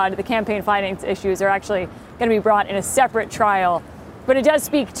fraud. The campaign finance issues are actually going to be brought in a separate trial. But it does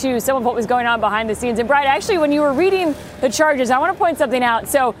speak to some of what was going on behind the scenes. And Brian, actually, when you were reading the charges, I want to point something out.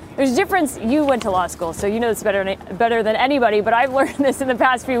 So there's a difference. You went to law school, so you know this better than anybody. But I've learned this in the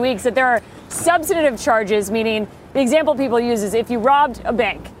past few weeks, that there are substantive charges, meaning the example people use is if you robbed a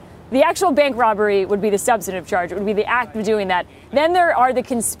bank. The actual bank robbery would be the substantive charge. It would be the act of doing that. Then there are the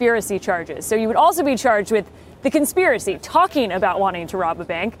conspiracy charges. So you would also be charged with the conspiracy, talking about wanting to rob a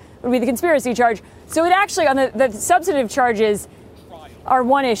bank would be the conspiracy charge. So it actually, on the substantive charges, are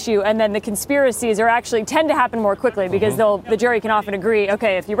one issue, and then the conspiracies tend to happen more quickly because the jury can often agree,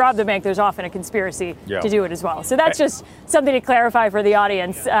 okay, if you rob the bank, there's often a conspiracy to do it as well. So that's just something to clarify for the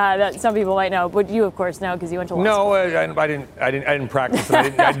audience that some people might know, but you, of course, know because you went to law school. No, I didn't practice,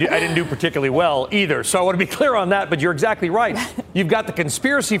 and I didn't do particularly well either. So I want to be clear on that, but you're exactly right. You've got the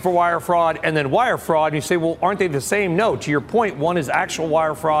conspiracy for wire fraud and then wire fraud, and you say, well, aren't they the same? No, to your point, one is actual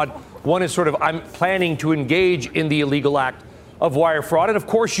wire fraud, one is sort of I'm planning to engage in the illegal act of wire fraud. And of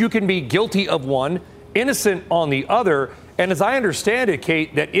course, you can be guilty of one, innocent on the other. And as I understand it,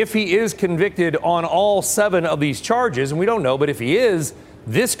 Kate, that if he is convicted on all 7 of these charges, and we don't know, but if he is,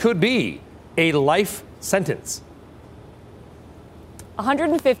 this could be a life sentence.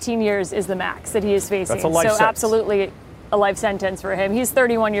 115 years is the max that he is facing. That's a life sentence. Absolutely a life sentence for him. He's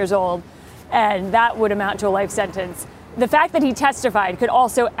 31 years old, and that would amount to a life sentence. The fact that he testified could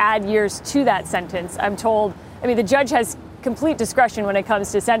also add years to that sentence. I'm told, the judge has complete discretion when it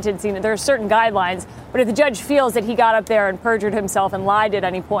comes to sentencing. There are certain guidelines, but if the judge feels that he got up there and perjured himself and lied at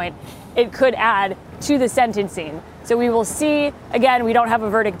any point, it could add to the sentencing. So we will see. Again, we don't have a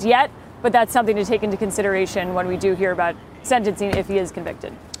verdict yet, but that's something to take into consideration when we do hear about sentencing if he is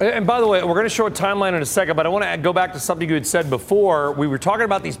convicted. And by the way, we're going to show a timeline in a second, but I want to go back to something you had said before. We were talking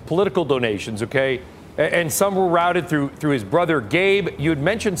about these political donations, okay? And some were routed through his brother Gabe. You had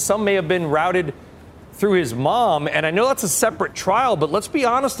mentioned some may have been routed through his mom, and I know that's a separate trial, but let's be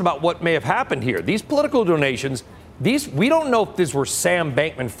honest about what may have happened here. These political donations, we don't know if this were Sam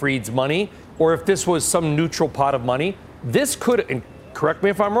Bankman-Fried's money or if this was some neutral pot of money. This could, and correct me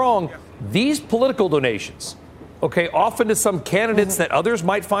if I'm wrong, these political donations, okay, often to some candidates that others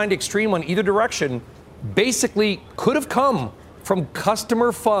might find extreme on either direction, basically could have come from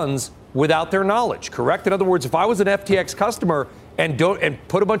customer funds without their knowledge, correct? In other words, if I was an FTX customer and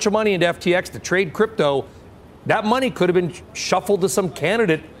put a bunch of money into FTX to trade crypto, that money could have been shuffled to some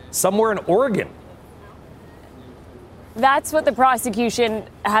candidate somewhere in Oregon. That's what the prosecution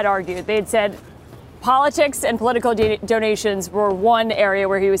had argued. They had said politics and political donations were one area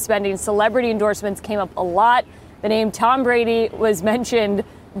where he was spending. Celebrity endorsements came up a lot. The name Tom Brady was mentioned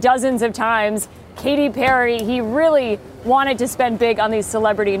dozens of times. Katy Perry, he really wanted to spend big on these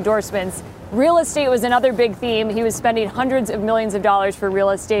celebrity endorsements. Real estate was another big theme. He was spending hundreds of millions of dollars for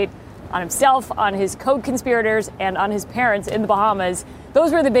real estate on himself, on his co-conspirators, and on his parents in the Bahamas.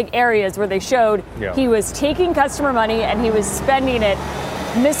 Those were the big areas where they showed he was taking customer money and he was spending it,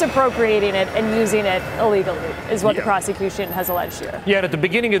 misappropriating it, and using it illegally, is what the prosecution has alleged here. Yeah, and at the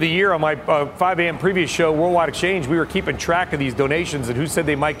beginning of the year on my 5 a.m. previous show, Worldwide Exchange, we were keeping track of these donations and who said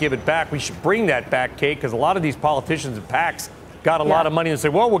they might give it back. We should bring that back, Kate, because a lot of these politicians and PACs got a lot of money and say,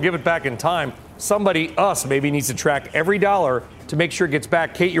 well, we'll give it back in time. Somebody, us, maybe needs to track every dollar to make sure it gets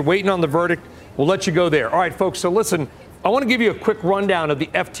back. Kate, you're waiting on the verdict. We'll let you go there. All right, folks, so listen, I want to give you a quick rundown of the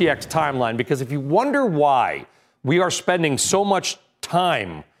FTX timeline, because if you wonder why we are spending so much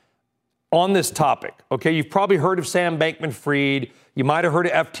time on this topic, okay, you've probably heard of Sam Bankman-Fried. You might have heard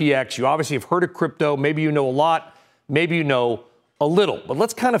of FTX. You obviously have heard of crypto. Maybe you know a lot. Maybe you know a little. But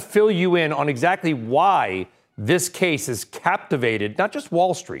let's kind of fill you in on exactly why this case has captivated not just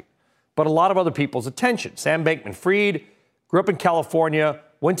Wall Street, but a lot of other people's attention. Sam Bankman-Fried grew up in California,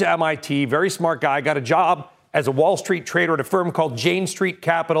 went to MIT, very smart guy, got a job as a Wall Street trader at a firm called Jane Street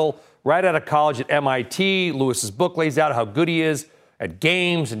Capital right out of college at MIT. Lewis's book lays out how good he is at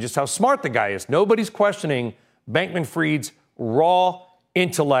games and just how smart the guy is. Nobody's questioning Bankman-Fried's raw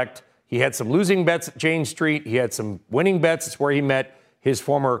intellect. He had some losing bets at Jane Street. He had some winning bets. It's where he met his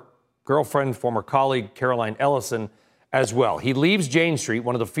former girlfriend, former colleague, Caroline Ellison, as well. He leaves Jane Street,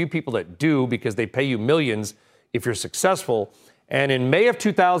 one of the few people that do, because they pay you millions if you're successful. And in May of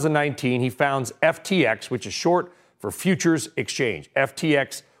 2019, he founds FTX, which is short for Futures Exchange.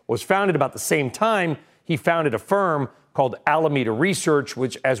 FTX was founded about the same time he founded a firm called Alameda Research,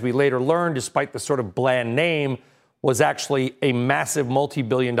 which, as we later learned, despite the sort of bland name, was actually a massive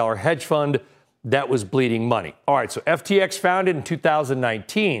multi-billion-dollar hedge fund that was bleeding money. All right, so FTX founded in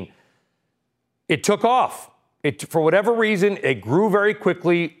 2019. It took off. For whatever reason, it grew very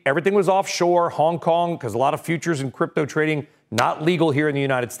quickly. Everything was offshore, Hong Kong, because a lot of futures and crypto trading not legal here in the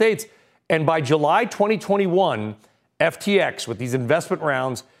United States. And by July 2021, FTX, with these investment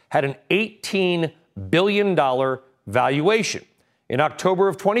rounds, had an $18 billion valuation. In October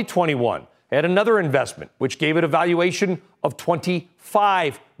of 2021, it had another investment, which gave it a valuation of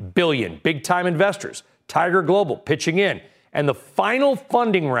 $25 billion. Big-time investors, Tiger Global, pitching in. And the final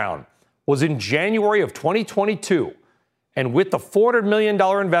funding round was in January of 2022. And with the $400 million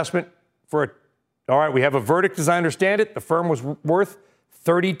investment all right, we have a verdict as I understand it. The firm was worth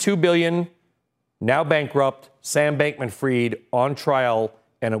 $32 billion now bankrupt, Sam Bankman-Fried on trial,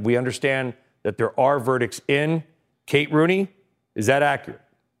 and we understand that there are verdicts in. Kate Rooney, is that accurate?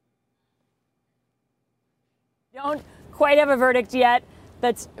 Don't quite have a verdict yet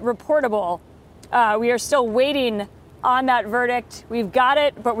that's reportable. We are still waiting on that verdict. We've got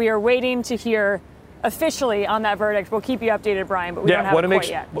it, but we are waiting to hear officially on that verdict. We'll keep you updated, Brian, but we don't have it quite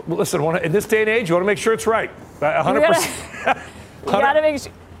yet. Listen, in this day and age, you want to make sure it's right. 100%. We got to make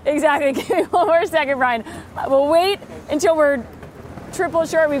sure. Exactly. Give me one more second, Brian. We'll wait until we're triple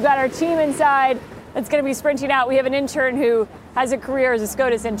sure. We've got our team inside that's going to be sprinting out. We have an intern who has a career as a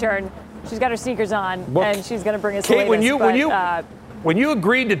SCOTUS intern. She's got her sneakers on, and she's going to bring us the latest. Kate, when you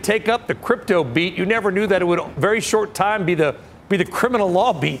agreed to take up the crypto beat, you never knew that it would very short time be the criminal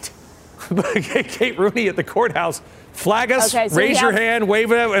law beat. Kate Rooney at the courthouse. Flag us, so raise your hand,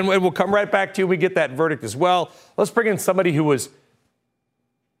 wave it, and we'll come right back to you. We get that verdict as well. Let's bring in somebody who was.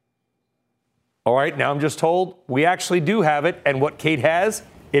 All right, now I'm just told we actually do have it, and what Kate has,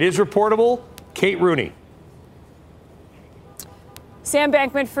 it is reportable. Kate Rooney. Sam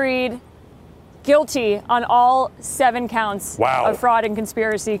Bankman-Fried, guilty on all 7 counts of fraud and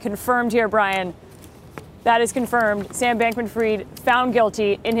conspiracy. Confirmed here, Brian. That is confirmed. Sam Bankman-Fried found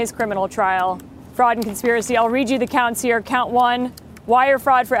guilty in his criminal trial. Fraud and conspiracy. I'll read you the counts here. Count 1, wire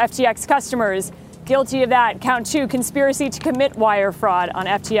fraud for FTX customers. Guilty of that. Count 2, conspiracy to commit wire fraud on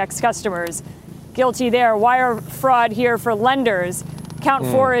FTX customers. Guilty there. Wire fraud here for lenders. Count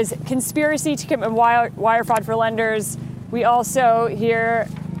 4 is conspiracy to commit wire fraud for lenders. We also here,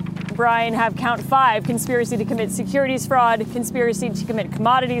 Brian, have count 5, conspiracy to commit securities fraud, conspiracy to commit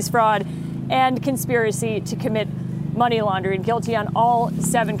commodities fraud, and conspiracy to commit money laundering. Guilty on all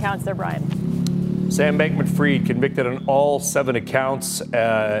 7 counts there, Brian. Sam Bankman-Fried convicted on all 7 accounts.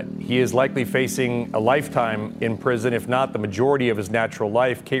 He is likely facing a lifetime in prison, if not the majority of his natural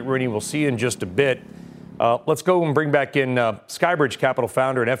life. Kate Rooney, we'll see in just a bit. Let's go and bring back in Skybridge Capital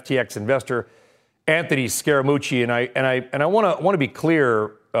founder and FTX investor Anthony Scaramucci. And I want to be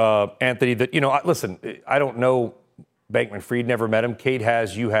clear, Anthony, that listen, I don't know Bankman-Fried, never met him. Kate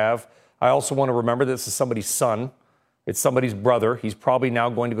has, you have. I also want to remember this is somebody's son. It's somebody's brother. He's probably now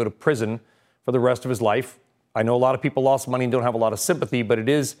going to go to prison for the rest of his life. I know a lot of people lost money and don't have a lot of sympathy, but it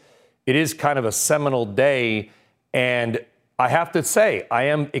is kind of a seminal day. And I have to say, I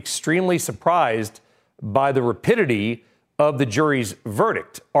am extremely surprised by the rapidity of the jury's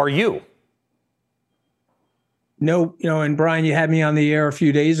verdict. Are you? No, and Brian, you had me on the air a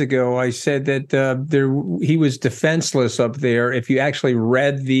few days ago. I said that he was defenseless up there. If you actually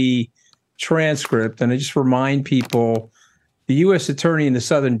read the transcript, and I just remind people, the U.S. attorney in the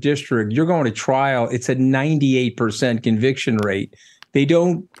Southern District, you're going to trial. It's a 98% conviction rate. They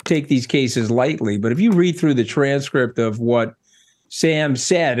don't take these cases lightly. But if you read through the transcript of what Sam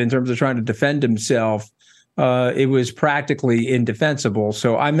said in terms of trying to defend himself, it was practically indefensible.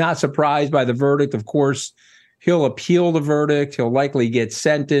 So I'm not surprised by the verdict. Of course, he'll appeal the verdict. He'll likely get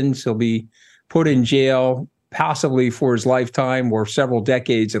sentenced. He'll be put in jail, possibly for his lifetime or several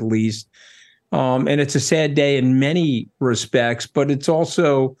decades at least. And it's a sad day in many respects, but it's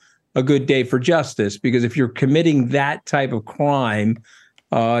also a good day for justice, because if you're committing that type of crime,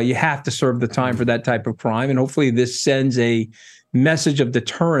 you have to serve the time for that type of crime. And hopefully this sends a message of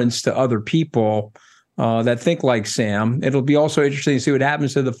deterrence to other people that think like Sam. It'll be also interesting to see what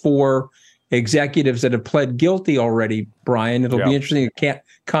happens to the 4 executives that have pled guilty already, Brian. It'll be interesting to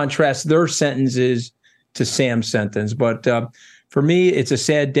contrast their sentences to Sam's sentence. But for me, it's a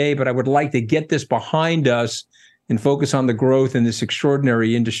sad day, but I would like to get this behind us and focus on the growth in this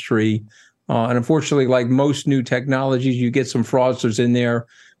extraordinary industry. And unfortunately, like most new technologies, you get some fraudsters in there.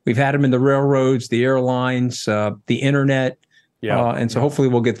 We've had them in the railroads, the airlines, the internet. And so hopefully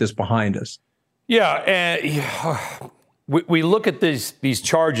we'll get this behind us. Yeah. And we look at these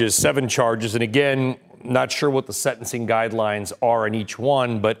charges, 7 charges. And again, not sure what the sentencing guidelines are in each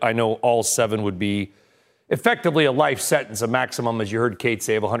one, but I know all 7 would be effectively a life sentence, a maximum, as you heard Kate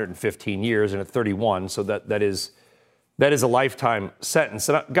say, of 115 years, and at 31. So that is a lifetime sentence.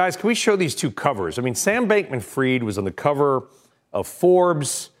 And guys, can we show these 2 covers? I mean, Sam Bankman-Fried was on the cover of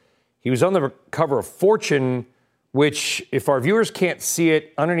Forbes. He was on the cover of Fortune, which, if our viewers can't see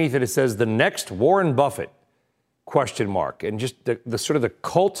it, underneath it says the next Warren Buffett, ? And just the sort of the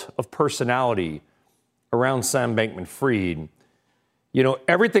cult of personality around Sam Bankman-Fried.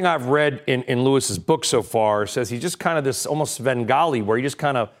 Everything I've read in Lewis's book so far says he's just kind of this almost Svengali, where he just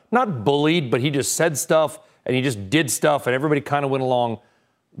kind of, not bullied, but he just said stuff and he just did stuff and everybody kind of went along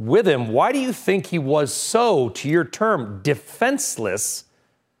with him. Why do you think he was so, to your term, defenseless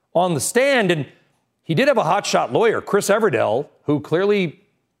on the stand? And he did have a hotshot lawyer, Chris Everdell, who clearly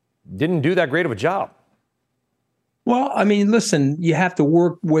didn't do that great of a job. Well, I mean, listen, you have to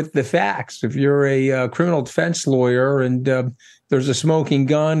work with the facts. If you're a criminal defense lawyer and there's a smoking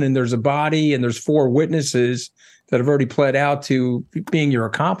gun and there's a body and there's 4 witnesses that have already pled out to being your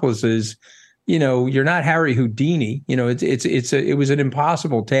accomplices, you're not Harry Houdini. It was an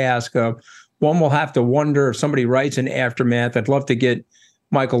impossible task. One will have to wonder if somebody writes an aftermath. I'd love to get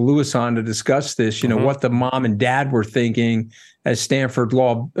Michael Lewis on to discuss this, what the mom and dad were thinking as Stanford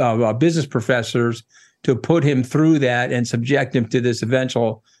law business professors to put him through that and subject him to this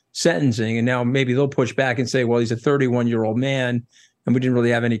eventual sentencing. And now maybe they'll push back and say, well, he's a 31-year-old man and we didn't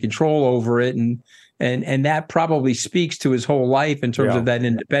really have any control over it. And that probably speaks to his whole life in terms of that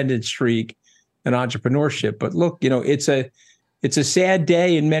independent streak and entrepreneurship. But look, it's a sad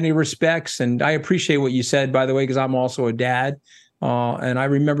day in many respects. And I appreciate what you said, by the way, because I'm also a dad. And I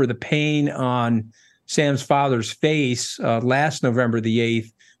remember the pain on Sam's father's face last November the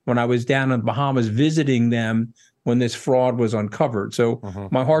 8th when I was down in the Bahamas visiting them when this fraud was uncovered. So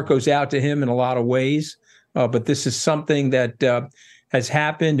my heart goes out to him in a lot of ways. But this is something that has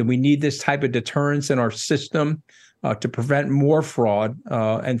happened, and we need this type of deterrence in our system to prevent more fraud.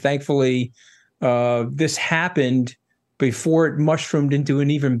 And thankfully, this happened before it mushroomed into an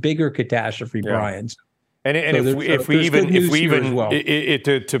even bigger catastrophe, Brian. And if we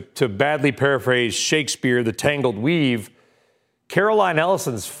to badly paraphrase Shakespeare, the tangled weave, Caroline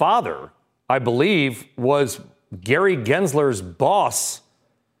Ellison's father, I believe, was Gary Gensler's boss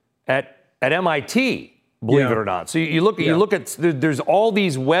at MIT, believe it or not. So you look at there's all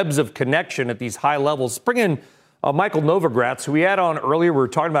these webs of connection at these high levels. Bring in Michael Novogratz, who we had on earlier. We were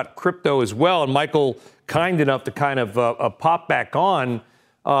talking about crypto as well, and Michael kind enough to kind of pop back on.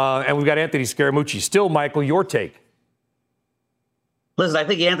 And we've got Anthony Scaramucci. Still, Michael, your take. Listen, I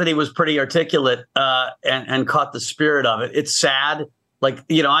think Anthony was pretty articulate and caught the spirit of it. It's sad.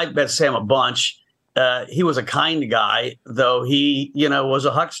 I met Sam a bunch. He was a kind guy, though he, was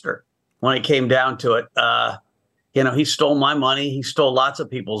a huckster when it came down to it. He stole my money. He stole lots of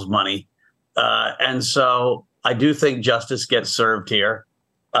people's money. And so I do think justice gets served here.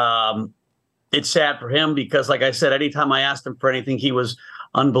 It's sad for him because, like I said, anytime I asked him for anything, he was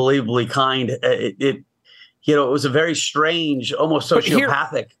unbelievably kind. It was a very strange, almost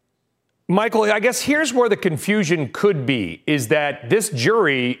sociopathic. Michael, I guess here's where the confusion could be, is that this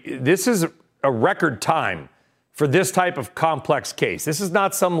jury, this is a record time for this type of complex case. This is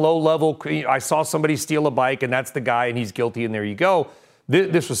not some low level, I saw somebody steal a bike and that's the guy and he's guilty and there you go.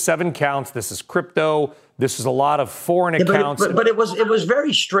 This was 7 counts. This is crypto. This is a lot of foreign accounts. But it was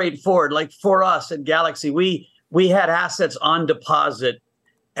very straightforward. Like for us at Galaxy, we had assets on deposit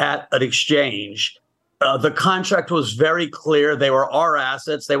at an exchange. The contract was very clear. They were our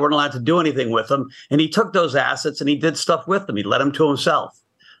assets. They weren't allowed to do anything with them. And he took those assets and he did stuff with them. He let them to himself.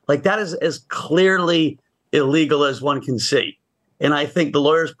 Like that is as clearly illegal as one can see. And I think the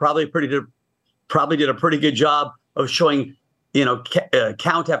lawyers probably did a pretty good job of showing,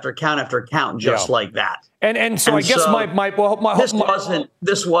 count after count after count, just like that. And so I guess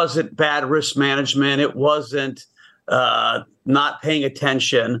this wasn't bad risk management. It wasn't not paying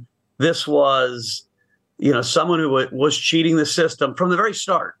attention. This was, someone who was cheating the system from the very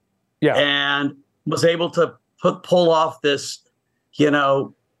start. And was able to pull off this,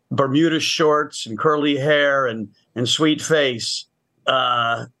 Bermuda shorts and curly hair and sweet face,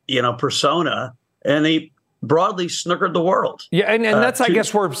 persona. And he broadly snookered the world. And that's, I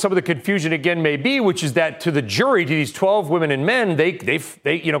guess, where some of the confusion again may be, which is that to the jury, to these 12 women and men, they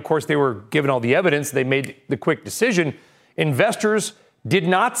of course, they were given all the evidence. They made the quick decision. Investors did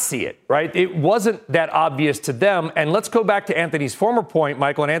not see it, right? It wasn't that obvious to them. And let's go back to Anthony's former point,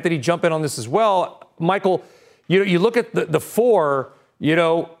 Michael, and Anthony, jump in on this as well. Michael, you look at the 4,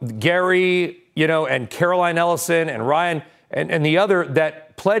 Gary, and Caroline Ellison and Ryan and the other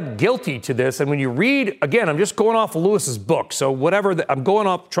that pled guilty to this. And when you read, again, I'm just going off of Lewis's book. So I'm going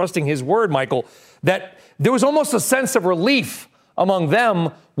off trusting his word, Michael, that there was almost a sense of relief among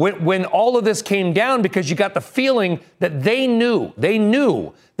them when all of this came down, because you got the feeling that they knew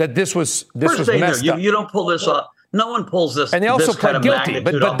that this was messed up. You don't pull this off. No one pulls this. And they also pled guilty,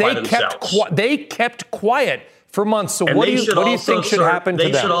 but they kept quiet for months. So what do you think should happen to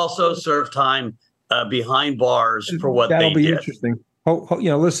them? They should also serve time behind bars for what they did. That'll be interesting.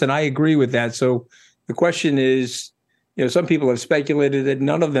 Listen, I agree with that. So the question is, some people have speculated that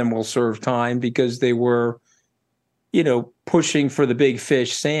none of them will serve time because they were, pushing for the big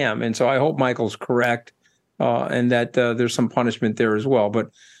fish, Sam. And so I hope Michael's correct and that there's some punishment there as well.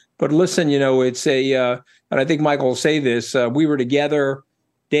 But listen, it's and I think Michael will say this, we were together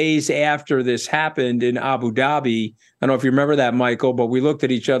days after this happened in Abu Dhabi. I don't know if you remember that, Michael, but we looked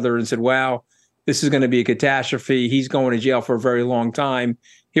at each other and said, wow, this is going to be a catastrophe. He's going to jail for a very long time.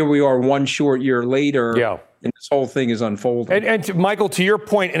 Here we are 1 short year later. Yeah. And this whole thing is unfolding. And to, Michael, to your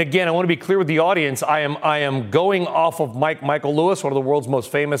point, and again, I want to be clear with the audience. I am going off of Michael Lewis, one of the world's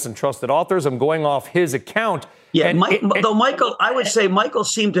most famous and trusted authors. I'm going off his account. Yeah, Michael, I would say Michael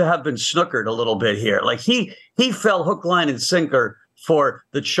seemed to have been snookered a little bit here. Like he fell hook, line, and sinker for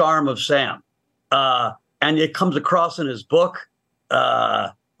the charm of Sam, and it comes across in his book.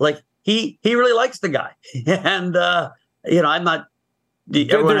 Like he really likes the guy, and I'm not.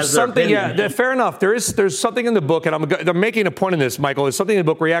 There's something, yeah, fair enough. There's something in the book, and they're making a point in this, Michael. There's something in the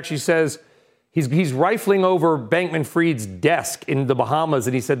book where he actually says he's rifling over Bankman-Fried's desk in the Bahamas,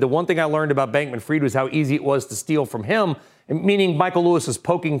 and he said the one thing I learned about Bankman-Fried was how easy it was to steal from him. And meaning Michael Lewis is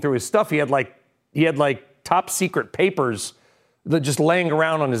poking through his stuff. He had like top secret papers that just laying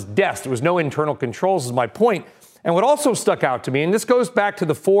around on his desk. There was no internal controls, is my point. And what also stuck out to me, and this goes back to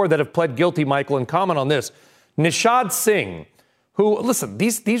the 4 that have pled guilty, Michael, and comment on this. Nishad Singh, who, listen,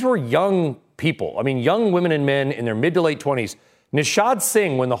 these were young people. I mean, young women and men in their mid to late 20s. Nishad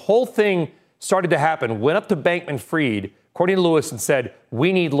Singh, when the whole thing started to happen, went up to Bankman-Fried, according to Lewis, and said,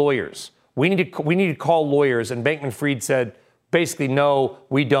 we need lawyers. We need to call lawyers. And Bankman-Fried said, basically, no,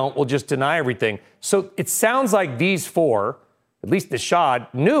 we don't. We'll just deny everything. So it sounds like these 4, at least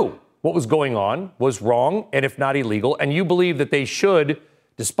Nishad, knew what was going on, was wrong, and if not illegal. And you believe that they should,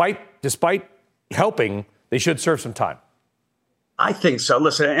 despite helping, they should serve some time. I think so.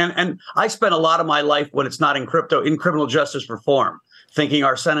 Listen, and I spent a lot of my life when it's not in crypto, in criminal justice reform, thinking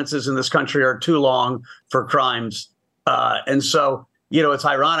our sentences in this country are too long for crimes. And so, it's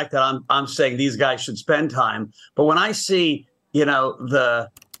ironic that I'm saying these guys should spend time. But when I see, the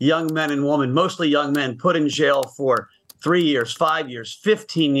young men and women, mostly young men, put in jail for 3 years, 5 years,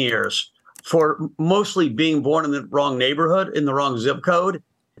 15 years for mostly being born in the wrong neighborhood, in the wrong zip code,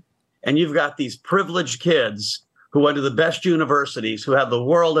 and you've got these privileged kids who went to the best universities, who have the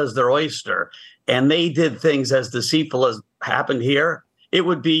world as their oyster, and they did things as deceitful as happened here, it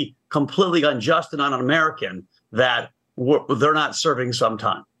would be completely unjust and un-American that they're not serving some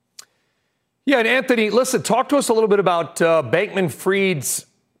time. Yeah, and Anthony, listen, talk to us a little bit about Bankman-Fried's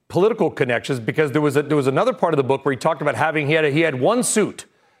political connections, because there was another part of the book where he talked about he had one suit,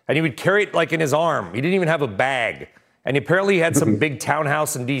 and he would carry it like in his arm. He didn't even have a bag. And apparently he had some big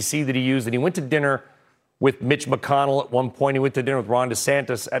townhouse in D.C. that he used, and he went to dinner with Mitch McConnell at one point. He went to dinner with Ron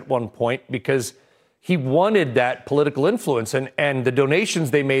DeSantis at one point because he wanted that political influence and the donations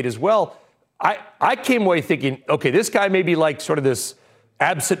they made as well. I came away thinking, okay, this guy may be like sort of this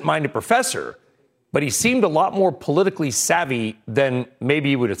absent-minded professor, but he seemed a lot more politically savvy than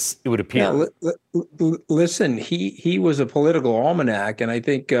maybe it would appear. Yeah, listen, he was a political almanac, and I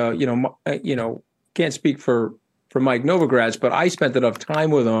think can't speak for Mike Novogratz, but I spent enough time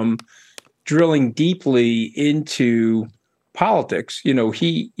with him drilling deeply into politics.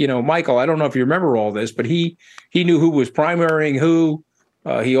 Michael, I don't know if you remember all this, but he knew who was primarying who.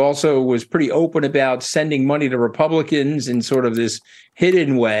 He also was pretty open about sending money to Republicans in sort of this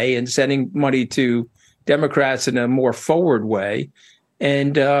hidden way and sending money to Democrats in a more forward way.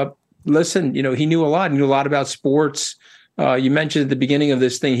 And listen, he knew a lot. He knew a lot about sports. You mentioned at the beginning of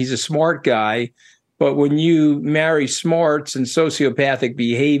this thing, he's a smart guy. But when you marry smarts and sociopathic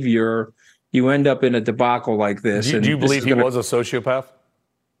behavior, you end up in a debacle like this. Do you believe he was a sociopath?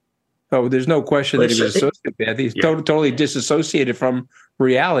 Oh, there's no question that he was a sociopath. He's totally disassociated from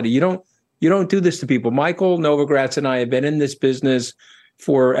reality. You don't do this to people. Michael Novogratz and I have been in this business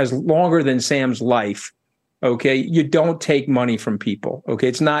for as longer than Sam's life. Okay, you don't take money from people. Okay,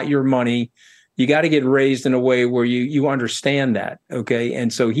 it's not your money. You got to get raised in a way where you understand that. Okay,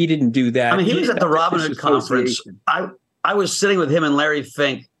 and so he didn't do that. I mean, he was at the Robin Hood conference. I was sitting with him and Larry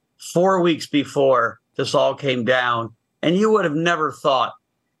Fink 4 weeks before this all came down, and you would have never thought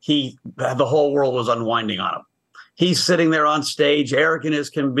the whole world was unwinding on him. He's sitting there on stage, arrogant as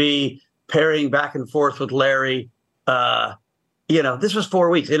can be, parrying back and forth with Larry. This was 4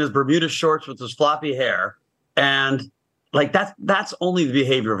 weeks in his Bermuda shorts with his floppy hair. And like that's only the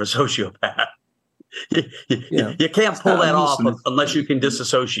behavior of a sociopath. You can't pull that off unless you can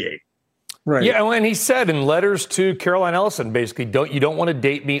disassociate. Right. Yeah, and he said in letters to Caroline Ellison, basically, you don't want to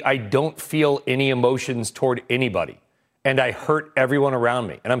date me. I don't feel any emotions toward anybody, and I hurt everyone around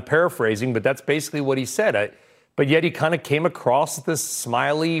me. And I'm paraphrasing, but that's basically what he said. But yet he kind of came across as this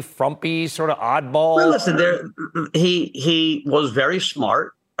smiley, frumpy, sort of oddball. Well, listen, he was very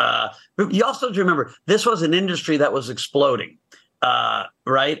smart. But you also have to remember, this was an industry that was exploding,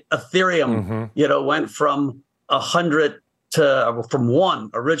 right? Ethereum, went from 100 from 1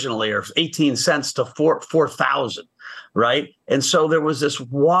 originally, or 18 cents to 4,000, right? And so there was this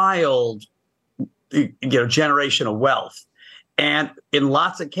wild, generation of wealth. And in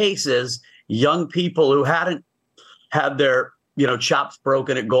lots of cases, young people who hadn't had their, chops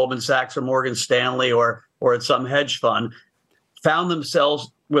broken at Goldman Sachs or Morgan Stanley or at some hedge fund found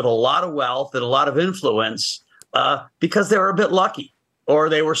themselves with a lot of wealth and a lot of influence because they were a bit lucky, or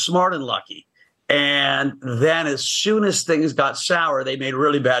they were smart and lucky. And then as soon as things got sour, they made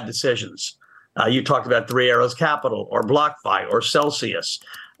really bad decisions. You talked about Three Arrows Capital or BlockFi or Celsius.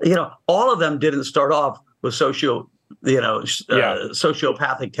 All of them didn't start off with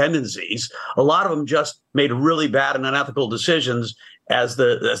sociopathic tendencies. A lot of them just made really bad and unethical decisions as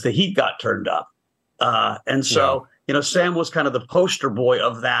the heat got turned up. And so, Sam was kind of the poster boy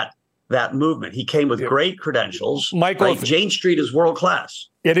of that movement. He came with great credentials. Michael, right? Jane Street is world class.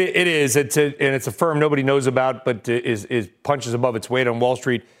 It is. It's a firm nobody knows about, but is punches above its weight on Wall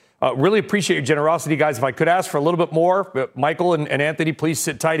Street. Really appreciate your generosity, guys. If I could ask for a little bit more, Michael and Anthony, please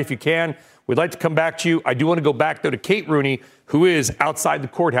sit tight if you can. We'd like to come back to you. I do want to go back, though, to Kate Rooney, who is outside the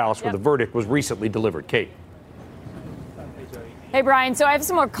courthouse where the verdict was recently delivered. Kate. Hey, Brian. So I have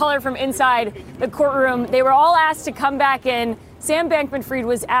some more color from inside the courtroom. They were all asked to come back in. Sam Bankman-Fried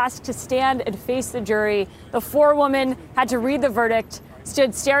was asked to stand and face the jury. The forewoman had to read the verdict,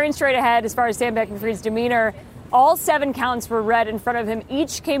 stood staring straight ahead as far as Sam Bankman-Fried's demeanor. All 7 counts were read in front of him.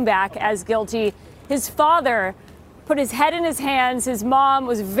 Each came back as guilty. His father put his head in his hands. His mom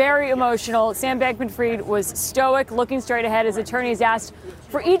was very emotional. Sam Bankman-Fried was stoic, looking straight ahead. His attorneys asked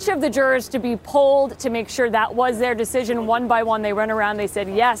for each of the jurors to be polled to make sure that was their decision. One by one, they ran around. They said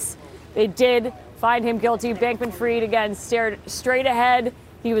yes, they did find him guilty. Bankman-Fried, again, stared straight ahead.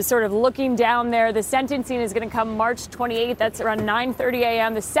 He was sort of looking down there. The sentencing is going to come March 28th. That's around 9:30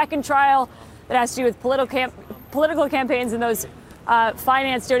 a.m. The second trial that has to do with political campaigns and those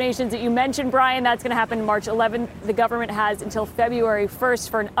finance donations that you mentioned, Brian, that's going to happen March 11th. The government has until February 1st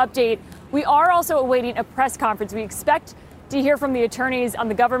for an update. We are also awaiting a press conference. We expect to hear from the attorneys on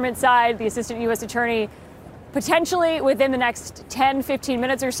the government side, the assistant U.S. attorney, potentially within the next 10, 15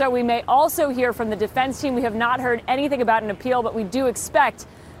 minutes or so. We may also hear from the defense team. We have not heard anything about an appeal, but we do expect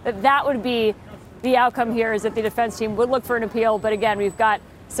that would be the outcome here, is that the defense team would look for an appeal. But again, we've got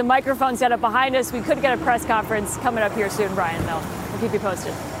some microphones set up behind us. We could get a press conference coming up here soon, Brian, though. We'll keep you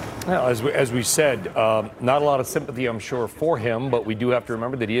posted. Well, as we said, not a lot of sympathy, I'm sure, for him, but we do have to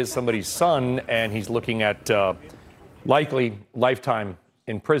remember that he is somebody's son, and he's looking at likely lifetime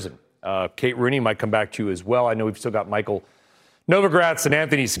in prison. Kate Rooney might come back to you as well. I know we've still got Michael Novogratz and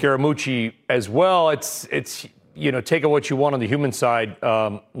Anthony Scaramucci as well. It's take it what you want on the human side,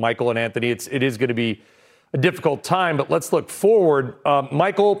 Michael and Anthony. It is going to be a difficult time, but let's look forward.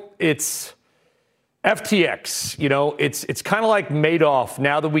 Michael, it's FTX. It's kind of like Madoff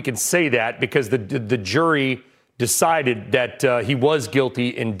now that we can say that, because the jury decided that he was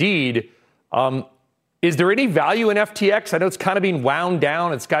guilty indeed. Is there any value in FTX? I know it's kind of being wound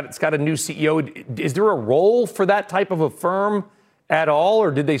down. It's got a new CEO. Is there a role for that type of a firm at all,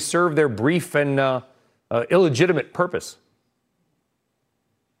 or did they serve their brief and illegitimate purpose?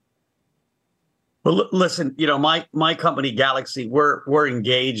 Well, listen, my company Galaxy, we're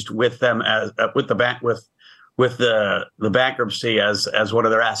engaged with them as with the bankruptcy as one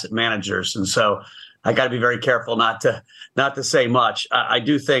of their asset managers, and so I got to be very careful not to say much. I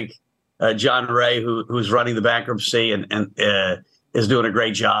do think John Ray, who's running the bankruptcy and is doing a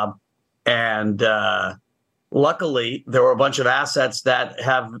great job, and luckily there were a bunch of assets that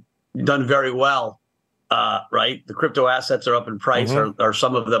have done very well. Right, the crypto assets are up in price, or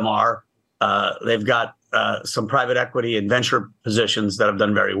some of them are. They've got some private equity and venture positions that have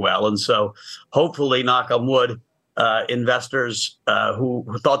done very well. And so hopefully, knock on wood, investors who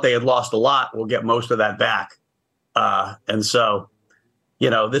thought they had lost a lot will get most of that back. And so,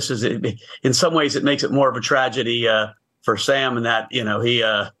 this is, in some ways, it makes it more of a tragedy for Sam, in that,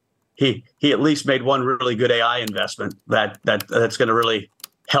 he at least made one really good AI investment that's going to really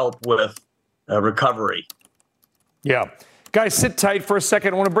help with recovery. Yeah. Guys, sit tight for a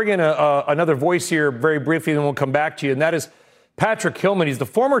second. I want to bring in another voice here very briefly, and then we'll come back to you. And that is Patrick Hillman. He's the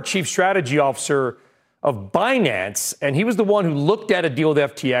former chief strategy officer of Binance, and he was the one who looked at a deal with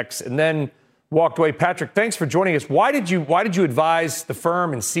FTX and then walked away. Patrick, thanks for joining us. Why did you advise the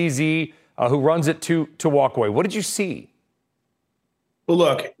firm and CZ, who runs it, to walk away? What did you see? Well,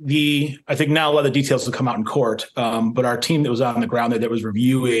 look, I think now a lot of the details will come out in court, but our team that was on the ground there that was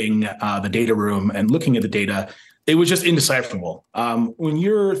reviewing the data room and looking at the data, It was just indecipherable. When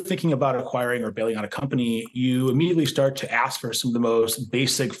you're thinking about acquiring or bailing out a company, you immediately start to ask for some of the most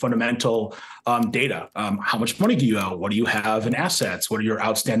basic, fundamental data. How much money do you owe? What do you have in assets? What are your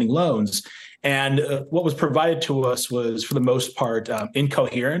outstanding loans? And what was provided to us was, for the most part,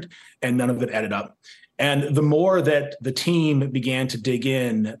 incoherent, and none of it added up. And the more that the team began to dig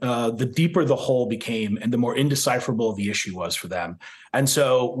in, the deeper the hole became and the more indecipherable the issue was for them. And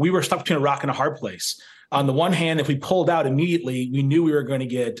so we were stuck between a rock and a hard place. On the one hand, if we pulled out immediately, we knew we were going to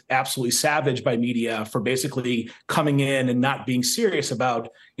get absolutely savaged by media for basically coming in and not being serious about,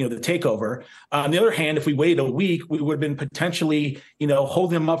 the takeover. On the other hand, if we waited a week, we would have been potentially,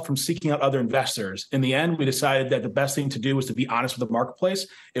 holding them up from seeking out other investors. In the end, we decided that the best thing to do was to be honest with the marketplace.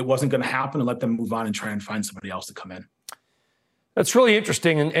 It wasn't going to happen, and let them move on and try and find somebody else to come in. That's really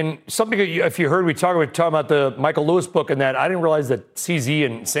interesting. And something, if you heard, we talking about the Michael Lewis book and that, I didn't realize that CZ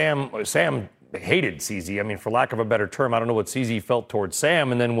and Sam hated CZ. I mean, for lack of a better term, I don't know what CZ felt towards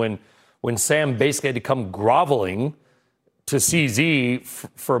Sam. And then when Sam basically had to come groveling to CZ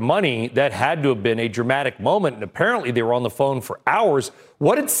for money, that had to have been a dramatic moment. And apparently they were on the phone for hours.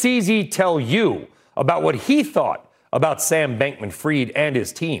 What did CZ tell you about what he thought about Sam Bankman-Fried and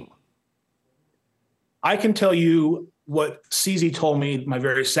his team? I can tell you what CZ told me my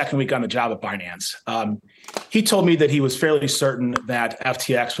very second week on the job at Binance. He told me that he was fairly certain that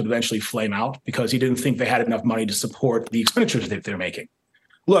FTX would eventually flame out because he didn't think they had enough money to support the expenditures that they're making.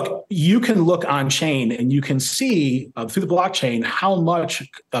 Look, you can look on chain and you can see through the blockchain how much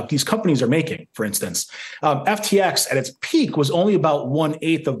these companies are making. For instance, FTX at its peak was only about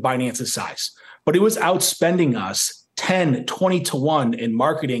 1/8 of Binance's size, but it was outspending us 10, 20 to 1 in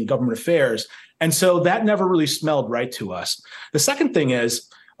marketing, government affairs. And so that never really smelled right to us. The second thing is,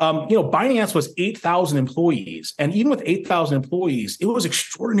 Binance was 8,000 employees. And even with 8,000 employees, it was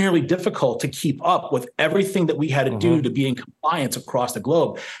extraordinarily difficult to keep up with everything that we had to do to be in compliance across the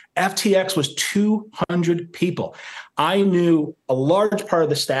globe. FTX was 200 people. I knew a large part of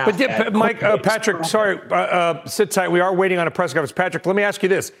the staff. But Mike, Patrick, sorry, sit tight. We are waiting on a press conference. Patrick, let me ask you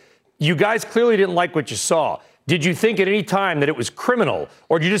this. You guys clearly didn't like what you saw. Did you think at any time that it was criminal,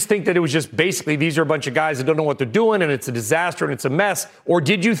 or did you just think that it was just basically these are a bunch of guys that don't know what they're doing and it's a disaster and it's a mess? Or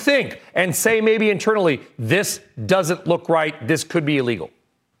did you think and say maybe internally, this doesn't look right, this could be illegal?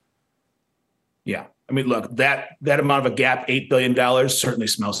 Yeah. I mean, look, that amount of a gap, $8 billion, certainly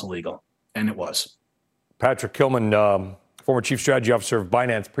smells illegal. And it was. Patrick Kilman, former chief strategy officer of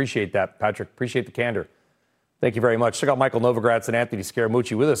Binance. Appreciate that, Patrick. Appreciate the candor. Thank you very much. Check out Michael Novogratz and Anthony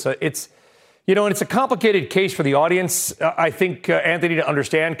Scaramucci with us. And it's a complicated case for the audience, I think, Anthony, to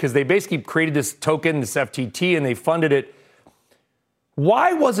understand, because they basically created this token, this FTT, and they funded it.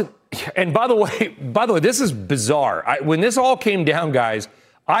 Why wasn't, and by the way, this is bizarre. When this all came down, guys,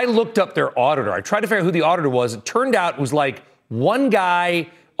 I looked up their auditor. I tried to figure out who the auditor was. It turned out it was like one guy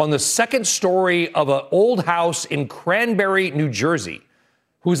on the second story of an old house in Cranberry, New Jersey,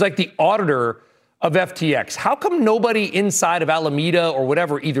 who's like the auditor of FTX. How come nobody inside of Alameda or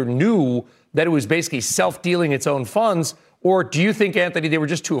whatever either knew that it was basically self-dealing its own funds? Or do you think, Anthony, they were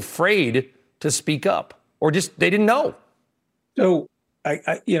just too afraid to speak up, or just they didn't know? So,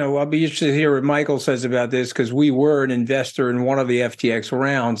 I'll be interested to hear what Michael says about this, because we were an investor in one of the FTX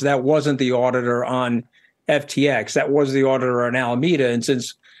rounds. That wasn't the auditor on FTX. That was the auditor on Alameda. And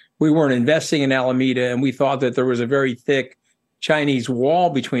since we weren't investing in Alameda and we thought that there was a very thick Chinese wall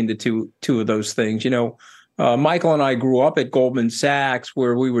between the two of those things, Michael and I grew up at Goldman Sachs,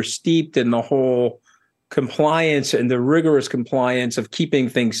 where we were steeped in the whole compliance and the rigorous compliance of keeping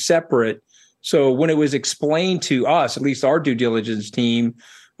things separate. So when it was explained to us, at least our due diligence team,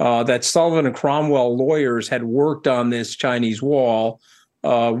 that Sullivan and Cromwell lawyers had worked on this Chinese wall,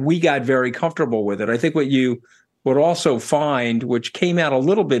 we got very comfortable with it. I think what you would also find, which came out a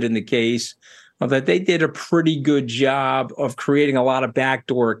little bit in the case, that they did a pretty good job of creating a lot of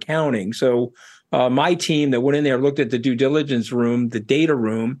backdoor accounting. So my team that went in there, looked at the due diligence room, the data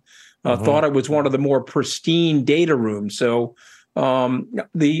room, thought it was one of the more pristine data rooms. So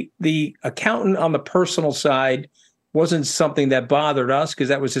the accountant on the personal side wasn't something that bothered us, because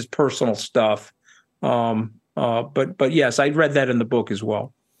that was his personal stuff. But yes, I read that in the book as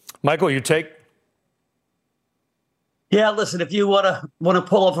well. Michael, your take? Yeah, listen, if you want to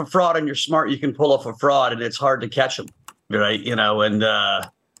pull off a fraud and you're smart, you can pull off a fraud, and it's hard to catch them, right?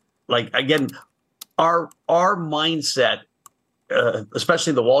 Again, our mindset,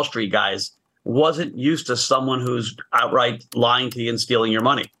 especially the Wall Street guys, wasn't used to someone who's outright lying to you and stealing your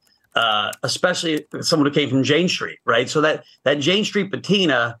money, especially someone who came from Jane Street, right? So that Jane Street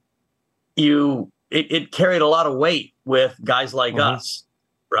patina, it carried a lot of weight with guys like us,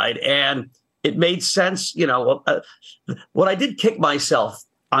 right? And it made sense. What I did kick myself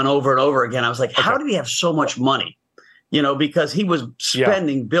on over and over again, I was like, how did he have so much money? Because he was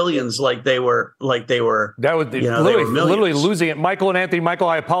spending billions like they were that was literally losing it. Michael and Anthony. Michael,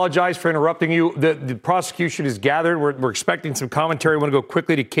 I apologize for interrupting you. The prosecution is gathered. We're expecting some commentary. I want to go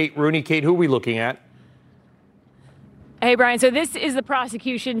quickly to Kate Rooney. Kate, who are we looking at? Hey, Brian. So this is the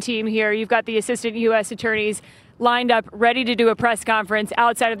prosecution team here. You've got the assistant U.S. attorneys lined up, ready to do a press conference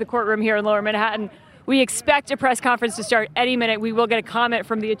outside of the courtroom here in Lower Manhattan. We expect a press conference to start any minute. We will get a comment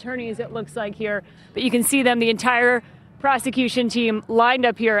from the attorneys, it looks like here. But you can see them, the entire prosecution team lined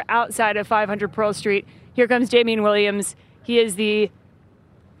up here outside of 500 Pearl Street. Here comes Damian Williams. He is we'll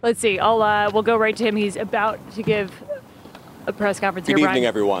go right to him. He's about to give a press conference here, Good Brian. evening,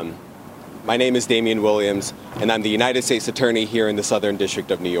 everyone. My name is Damian Williams, and I'm the United States Attorney here in the Southern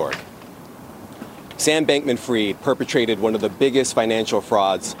District of New York. Sam Bankman-Fried perpetrated one of the biggest financial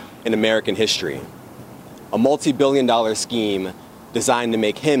frauds in American history, a multi-billion-dollar scheme designed to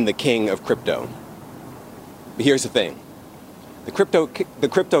make him the king of crypto. But here's the thing. The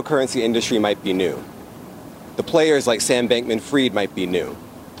cryptocurrency industry might be new. The players like Sam Bankman-Fried might be new.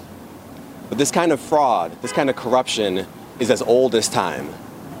 But this kind of fraud, this kind of corruption is as old as time,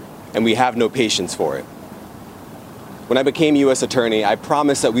 and we have no patience for it. When I became U.S. Attorney, I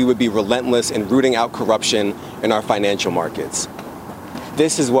promised that we would be relentless in rooting out corruption in our financial markets.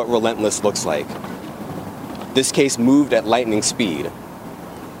 This is what relentless looks like. This case moved at lightning speed.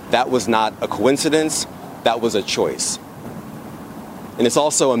 That was not a coincidence, that was a choice. And it's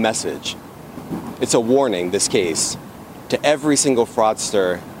also a message. It's a warning, this case, to every single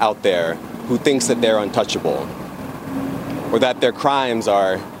fraudster out there who thinks that they're untouchable, or that their crimes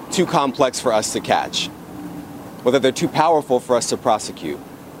are too complex for us to catch, or that they're too powerful for us to prosecute,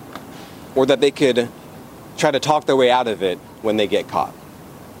 or that they could try to talk their way out of it when they get caught.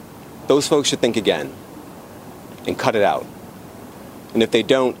 Those folks should think again and cut it out. And if they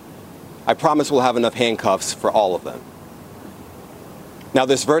don't, I promise we'll have enough handcuffs for all of them. Now,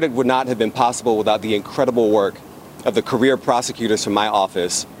 this verdict would not have been possible without the incredible work of the career prosecutors from my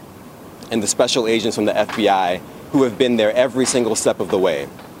office and the special agents from the FBI who have been there every single step of the way.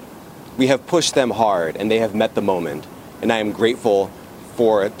 We have pushed them hard, and they have met the moment, and I am grateful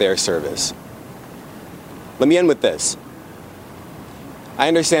for their service. Let me end with this. I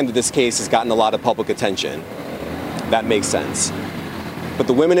understand that this case has gotten a lot of public attention. That makes sense. But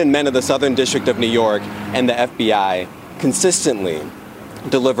the women and men of the Southern District of New York and the FBI consistently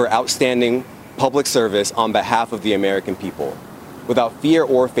deliver outstanding public service on behalf of the American people, without fear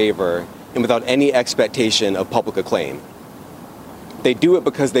or favor, and without any expectation of public acclaim. They do it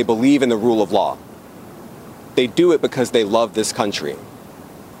because they believe in the rule of law. They do it because they love this country.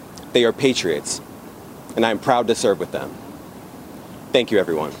 They are patriots, and I am proud to serve with them. Thank you,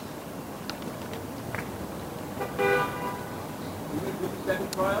 everyone.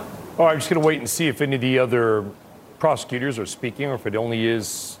 Oh, I'm just going to wait and see if any of the other prosecutors are speaking, or if it only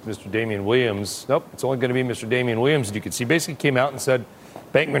is Mr. Damian Williams. Nope, it's only going to be Mr. Damian Williams. And you can see, basically came out and said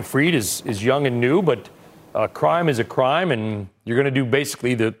Bankman-Fried is young and new, but crime is a crime, and you're going to do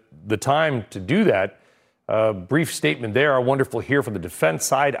basically the time to do that. Brief statement there. I wonder if we'll hear from the defense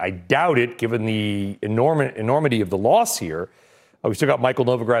side. I doubt it, given the enormity of the loss here. We still got Michael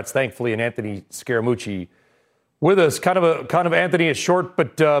Novogratz, thankfully, and Anthony Scaramucci with us. Kind of Anthony, a short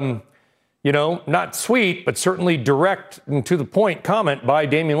but not sweet, but certainly direct and to the point comment by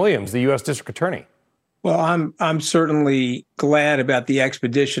Damian Williams, the U.S. District Attorney. Well, I'm certainly glad about the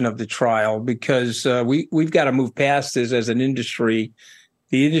expedition of the trial, because we've got to move past this as an industry.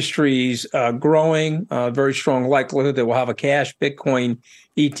 The industry's growing, very strong likelihood that we'll have a cash Bitcoin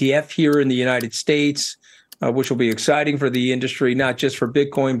ETF here in the United States, which will be exciting for the industry, not just for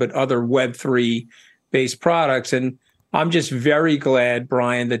Bitcoin, but other Web3 based products. And I'm just very glad,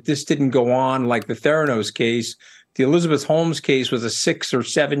 Brian, that this didn't go on like the Theranos case. The Elizabeth Holmes case was a 6 or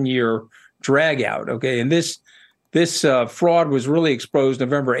 7 year drag out. Okay. And this fraud was really exposed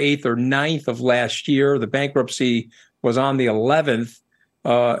November 8th or 9th of last year. The bankruptcy was on the 11th.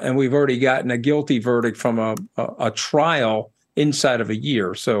 And we've already gotten a guilty verdict from a trial inside of a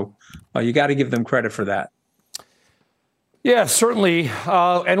year. So you got to give them credit for that. Yeah, certainly.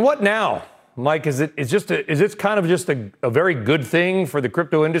 And what now, Mike? Is this kind of just a very good thing for the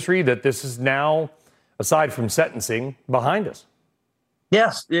crypto industry that this is now, aside from sentencing, behind us?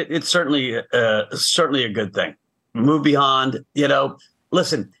 Yes, it's certainly a good thing. Move beyond,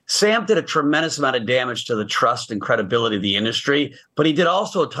 Listen, Sam did a tremendous amount of damage to the trust and credibility of the industry, but he did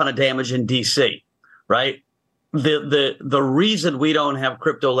also a ton of damage in D.C., right? The reason we don't have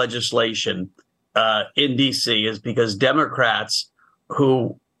crypto legislation in D.C. is because Democrats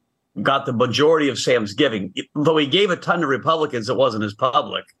who got the majority of Sam's giving, though he gave a ton to Republicans that wasn't as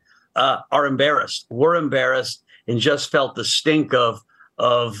public, are embarrassed. We're embarrassed and just felt the stink of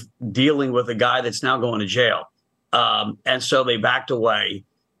dealing with a guy that's now going to jail. And so they backed away.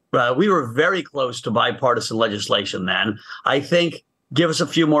 We were very close to bipartisan legislation then. I think give us a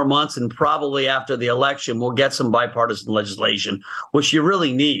few more months, and probably after the election, we'll get some bipartisan legislation, which you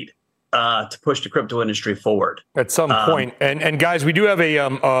really need to push the crypto industry forward. At some point. And guys, we do have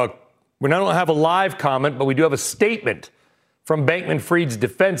we not only have a live comment, but we do have a statement from Bankman-Fried's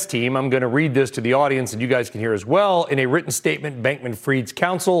defense team. I'm going to read this to the audience, and you guys can hear as well. In a written statement, Bankman-Fried's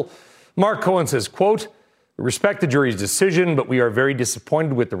counsel, Mark Cohen, says, quote, "We respect the jury's decision, but we are very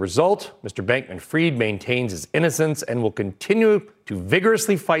disappointed with the result. Mr. Bankman-Fried maintains his innocence and will continue to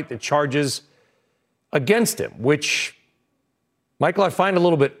vigorously fight the charges against him," which, Michael, I find a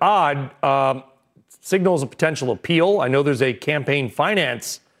little bit odd. Signals a potential appeal. I know there's a campaign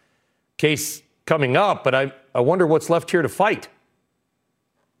finance case coming up, but I wonder what's left here to fight.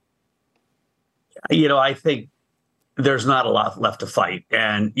 I think there's not a lot left to fight.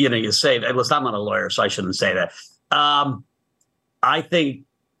 And, you say, listen, I'm not a lawyer, so I shouldn't say that. I think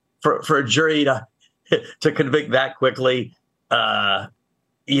for a jury to convict that quickly,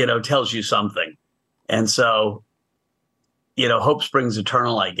 tells you something. And so, hope springs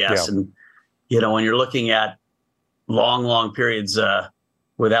eternal, I guess. Yeah. And, when you're looking at long periods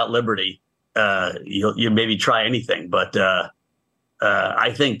without liberty, you maybe try anything. But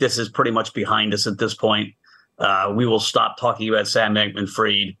I think this is pretty much behind us at this point. We will stop talking about Sam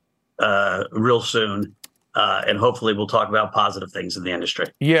Bankman-Fried real soon, and hopefully we'll talk about positive things in the industry.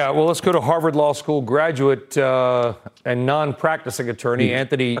 Yeah, well, let's go to Harvard Law School graduate and non-practicing attorney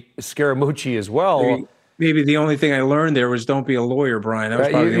Anthony Scaramucci as well. Maybe the only thing I learned there was don't be a lawyer, Brian. That was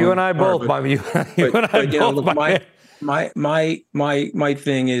probably you and I both. My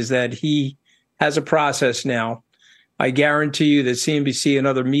thing is that he has a process now. I guarantee you that CNBC and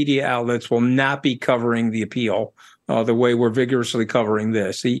other media outlets will not be covering the appeal the way we're vigorously covering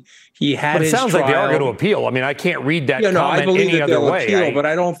this. He had but it his sounds trial. like they are going to appeal. I mean, I can't read that comment I believe any that other they'll way. Appeal, but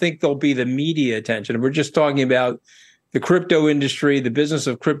I don't think there'll be the media attention. We're just talking about the crypto industry, the business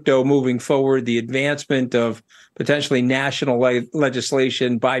of crypto moving forward, the advancement of potentially national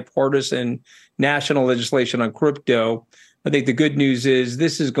legislation, bipartisan national legislation on crypto. I think the good news is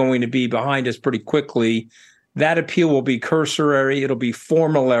this is going to be behind us pretty quickly. That appeal will be cursory. It'll be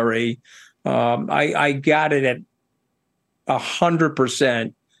formulary. I got it at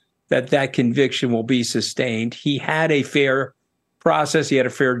 100% that conviction will be sustained. He had a fair process. He had a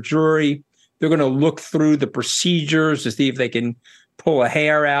fair jury. They're going to look through the procedures to see if they can pull a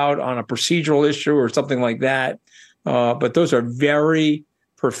hair out on a procedural issue or something like that. But those are very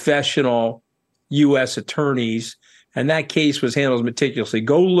professional U.S. attorneys. And that case was handled meticulously.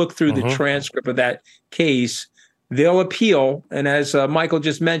 Go look through the transcript of that case. They'll appeal. And as Michael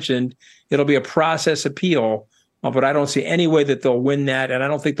just mentioned, it'll be a process appeal. But I don't see any way that they'll win that. And I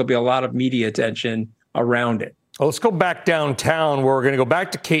don't think there'll be a lot of media attention around it. Well, let's go back downtown where we're going to go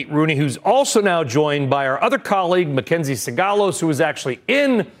back to Kate Rooney, who's also now joined by our other colleague, Mackenzie Sigalos, who is actually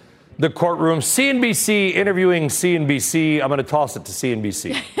in the courtroom. CNBC interviewing CNBC. I'm going to toss it to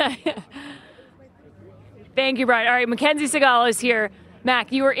CNBC. Thank you, Brian. All right, Mackenzie Sigalos here.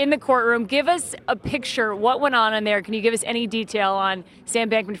 Mac, you were in the courtroom. Give us a picture. What went on in there? Can you give us any detail on Sam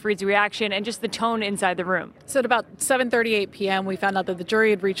Bankman-Fried's reaction and just the tone inside the room? So at about 7:38 p.m., we found out that the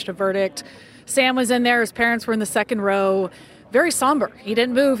jury had reached a verdict. Sam was in there. His parents were in the second row. Very somber. He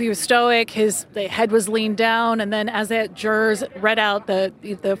didn't move. He was stoic. The head was leaned down. And then as the jurors read out,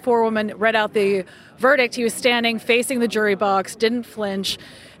 the forewoman read out the verdict, he was standing facing the jury box, didn't flinch.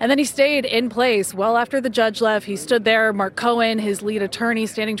 And then he stayed in place well after the judge left. He stood there, Mark Cohen, his lead attorney,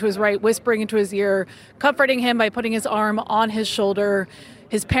 standing to his right, whispering into his ear, comforting him by putting his arm on his shoulder.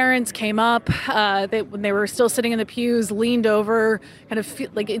 His parents came up when they were still sitting in the pews, leaned over, kind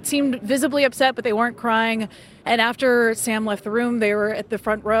of like it seemed visibly upset, but they weren't crying. And after Sam left the room, they were at the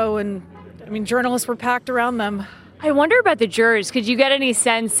front row, and journalists were packed around them. I wonder about the jurors. Could you get any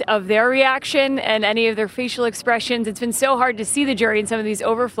sense of their reaction and any of their facial expressions? It's been so hard to see the jury in some of these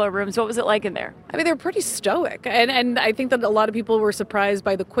overflow rooms. What was it like in there? They're pretty stoic. And I think that a lot of people were surprised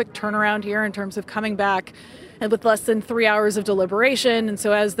by the quick turnaround here in terms of coming back and with less than 3 hours of deliberation. And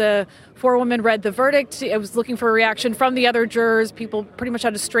so as the forewoman read the verdict, I was looking for a reaction from the other jurors. People pretty much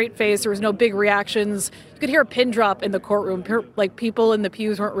had a straight face. There was no big reactions. You could hear a pin drop in the courtroom. Like people in the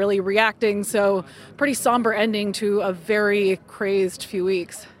pews weren't really reacting. So pretty somber ending to a very crazed few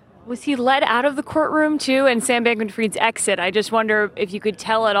weeks. Was he led out of the courtroom too? And Sam Bankman-Fried's exit, I just wonder if you could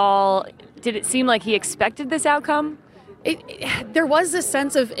tell at all, did it seem like he expected this outcome? There was this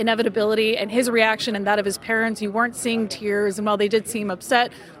sense of inevitability, and his reaction and that of his parents, you weren't seeing tears, and while they did seem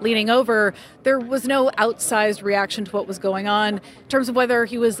upset leaning over, there was no outsized reaction to what was going on. In terms of whether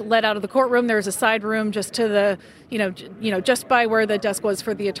he was let out of the courtroom, there was a side room just to the, just by where the desk was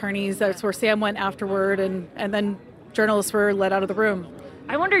for the attorneys. That's where Sam went afterward, and then journalists were let out of the room.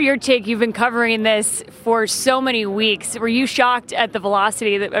 I wonder your take. You've been covering this for so many weeks. Were you shocked at the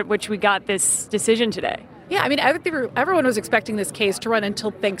velocity at which we got this decision today? Yeah, I mean, I think everyone was expecting this case to run until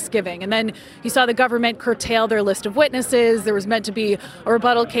Thanksgiving. And then you saw the government curtail their list of witnesses. There was meant to be a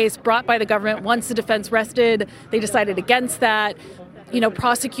rebuttal case brought by the government once the defense rested. They decided against that.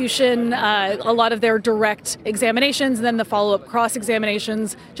 Prosecution, a lot of their direct examinations and then the follow-up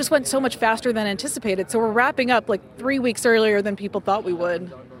cross-examinations just went so much faster than anticipated. So we're wrapping up like 3 weeks earlier than people thought we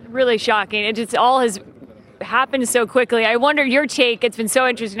would. Really shocking. It just all has happened so quickly. I wonder your take. It's been so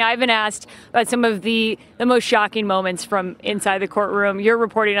interesting. I've been asked about some of the most shocking moments from inside the courtroom. Your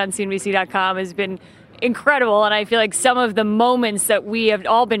reporting on CNBC.com has been incredible, and I feel like some of the moments that we have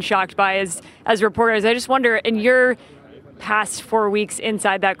all been shocked by as reporters. I just wonder, in your past 4 weeks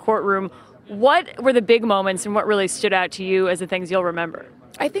inside that courtroom, what were the big moments and what really stood out to you as the things you'll remember?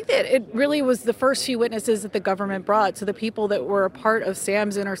 I think that it really was the first few witnesses that the government brought. So the people that were a part of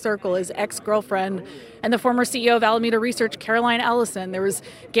Sam's inner circle, his ex-girlfriend and the former CEO of Alameda Research, Caroline Ellison. There was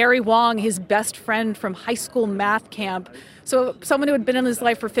Gary Wong, his best friend from high school math camp. So someone who had been in his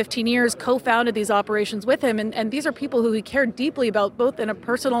life for 15 years co-founded these operations with him. And these are people who he cared deeply about, both in a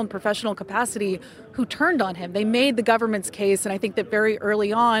personal and professional capacity, who turned on him. They made the government's case. And I think that very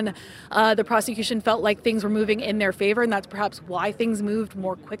early on, the prosecution felt like things were moving in their favor. And that's perhaps why things moved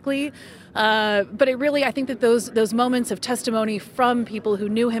more quickly. But it really, I think that those moments of testimony from people who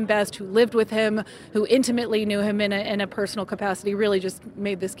knew him best, who lived with him, who intimately knew him in a personal capacity, really just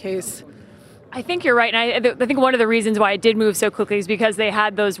made this case. I think you're right. And I think one of the reasons why it did move so quickly is because they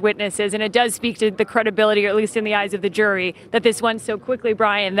had those witnesses. And it does speak to the credibility, or at least in the eyes of the jury, that this went so quickly,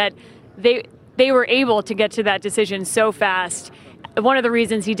 Brian, that they were able to get to that decision so fast. One of the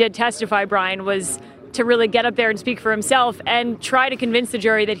reasons he did testify, Brian, was to really get up there and speak for himself and try to convince the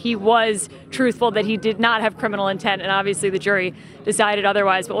jury that he was truthful, that he did not have criminal intent. And obviously the jury decided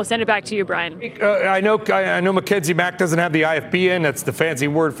otherwise. But we'll send it back to you, Brian. I know Mackenzie Mack doesn't have the IFB in. That's the fancy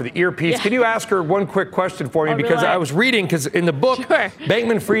word for the earpiece. Yeah. Can you ask her one quick question for me? Because I was reading, because in the book, sure,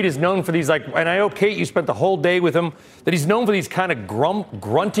 Bankman-Fried is known for these, like, and I know, Kate, you spent the whole day with him, that he's known for these kind of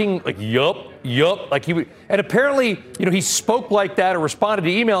grunting, like, yup, like he would. And apparently, he spoke like that or responded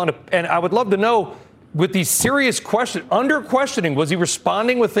to email. And I would love to know, with these serious questioning, was he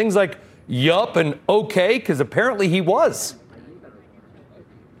responding with things like yup and okay? Because apparently he was.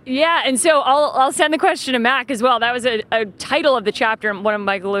 Yeah, and so I'll send the question to Mac as well. That was a title of the chapter, one of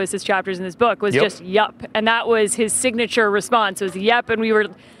Michael Lewis's chapters in this book, was just yup. And that was his signature response, was yup. And we were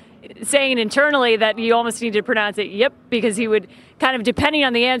saying internally that you almost need to pronounce it yep, because he would kind of, depending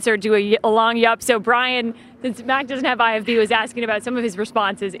on the answer, do a long yup. So Brian, since Mac doesn't have IFB, was asking about some of his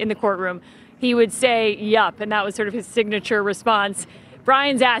responses in the courtroom. He would say yup, and that was sort of his signature response.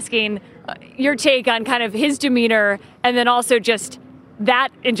 Brian's asking your take on kind of his demeanor, and then also just that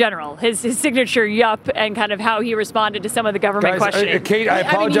in general, his signature yup, and kind of how he responded to some of the government questioning. Kate, I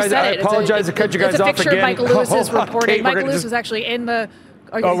apologize. I apologize to cut you guys off again. It's a picture of Michael Lewis's reporting. Kate, Michael Lewis was actually in the...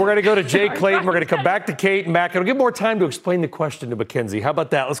 we're going to go to Jay Clayton. We're going to come back to Kate and Mac. It'll give more time to explain the question to Mackenzie. How about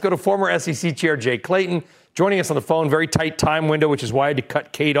that? Let's go to former SEC Chair Jay Clayton, joining us on the phone. Very tight time window, which is why I had to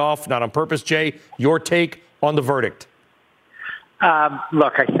cut Kate off, not on purpose. Jay, your take on the verdict.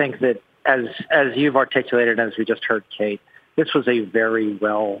 Look, I think that as you've articulated, and as we just heard Kate, this was a very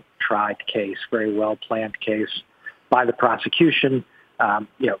well-tried case, very well-planned case by the prosecution.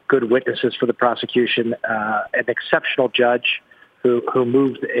 Good witnesses for the prosecution, an exceptional judge who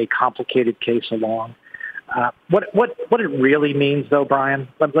moved a complicated case along. What it really means, though, Brian,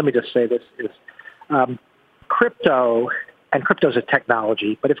 let me just say this, is crypto, and crypto is a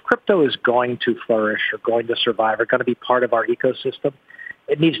technology, but if crypto is going to flourish or going to survive or going to be part of our ecosystem,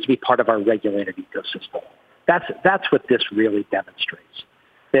 it needs to be part of our regulated ecosystem. That's what this really demonstrates.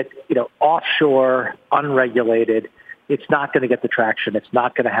 That, offshore, unregulated, it's not going to get the traction. It's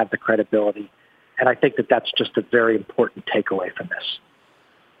not going to have the credibility. And I think that that's just a very important takeaway from this.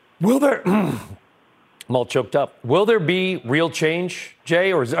 Will there... I'm all choked up. Will there be real change,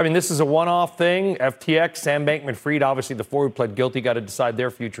 Jay? Or this is a one-off thing. FTX, Sam Bankman-Fried, obviously the four who pled guilty got to decide their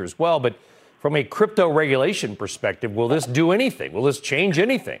future as well. But from a crypto regulation perspective, will this do anything? Will this change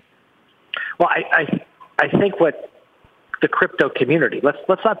anything? Well, I think what the crypto community, let's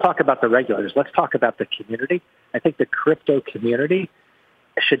not talk about the regulators. Let's talk about the community. I think the crypto community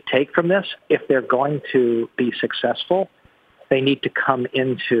should take from this, if they're going to be successful, they need to come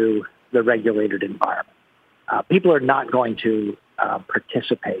into the regulated environment. People are not going to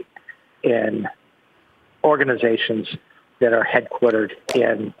participate in organizations that are headquartered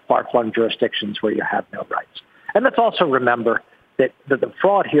in far-flung jurisdictions where you have no rights. And let's also remember that the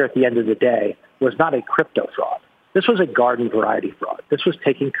fraud here at the end of the day was not a crypto fraud. This was a garden variety fraud. This was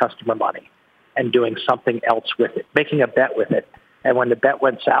taking customer money and doing something else with it, making a bet with it. And when the bet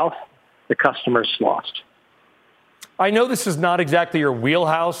went south, the customers lost. I know this is not exactly your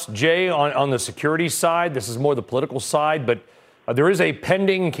wheelhouse, Jay, on the security side. This is more the political side, but there is a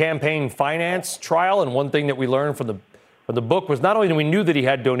pending campaign finance trial. And one thing that we learned from the book was not only that we knew that he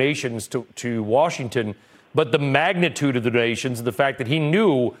had donations to Washington, but the magnitude of the donations, the fact that he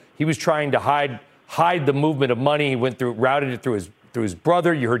knew he was trying to hide the movement of money. He routed it through his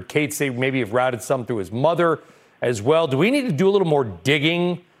brother. You heard Kate say maybe have routed some through his mother as well. Do we need to do a little more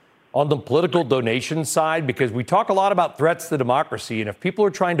digging on the political donation side? Because we talk a lot about threats to democracy, and if people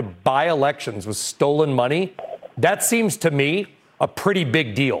are trying to buy elections with stolen money, that seems to me a pretty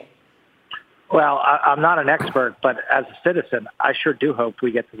big deal. Well, I'm not an expert, but as a citizen, I sure do hope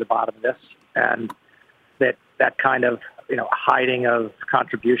we get to the bottom of this, and that kind of hiding of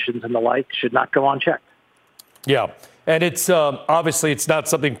contributions and the like should not go unchecked. Yeah, and it's obviously it's not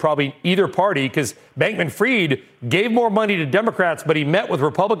something probably either party, because Bankman-Fried gave more money to Democrats, but he met with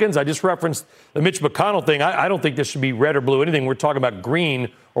Republicans. I just referenced the Mitch McConnell thing. I don't think this should be red or blue, anything. We're talking about green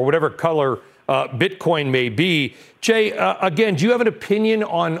or whatever color Bitcoin may be. Jay, again, do you have an opinion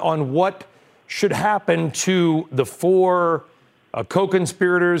on what should happen to the four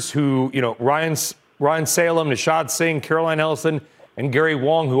co-conspirators who, Ryan Salem, Nishad Singh, Caroline Ellison, and Gary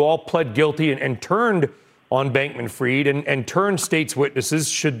Wong, who all pled guilty and turned on Bankman-Fried and turned state's witnesses?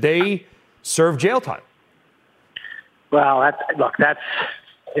 Should they serve jail time? Well, that's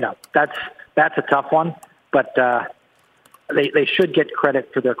a tough one, but they should get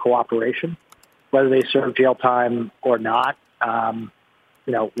credit for their cooperation. Whether they serve jail time or not,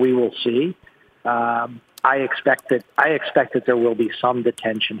 we will see. I expect that there will be some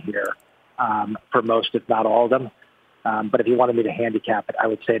detention here for most, if not all of them. But if you wanted me to handicap it, I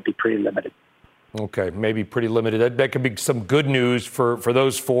would say it'd be pretty limited. Okay, maybe pretty limited. That could be some good news for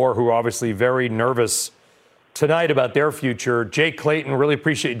those four who are obviously very nervous tonight about their future. Jay Clayton, really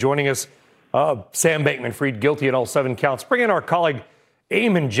appreciate you joining us. Sam Bankman-Fried, guilty in all 7 counts. Bring in our colleague,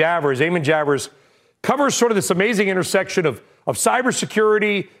 Eamon Javers. Eamon Javers covers sort of this amazing intersection of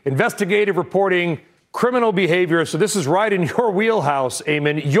cybersecurity, investigative reporting, criminal behavior. So this is right in your wheelhouse,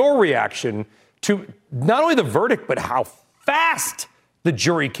 Eamon. Your reaction to not only the verdict, but how fast the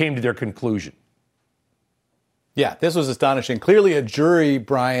jury came to their conclusion. Yeah, this was astonishing. Clearly a jury,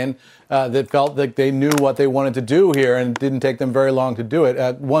 Brian, that felt like they knew what they wanted to do here, and it didn't take them very long to do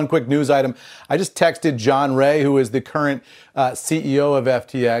it. One quick news item. I just texted John Ray, who is the current CEO of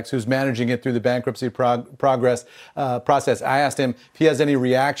FTX, who's managing it through the bankruptcy process. I asked him if he has any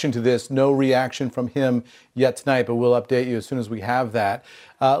reaction to this. No reaction from him yet tonight, but we'll update you as soon as we have that.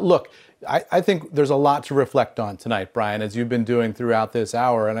 Look, I think there's a lot to reflect on tonight, Brian, as you've been doing throughout this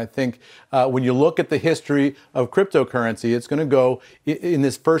hour. And I think when you look at the history of cryptocurrency, it's going to go in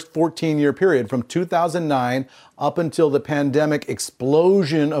this first 14-year period from 2009 up until the pandemic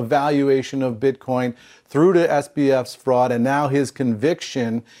explosion of valuation of Bitcoin through to SBF's fraud and now his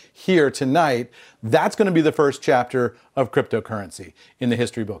conviction here tonight. That's going to be the first chapter of cryptocurrency in the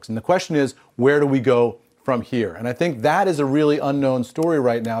history books. And the question is, where do we go from here? And I think that is a really unknown story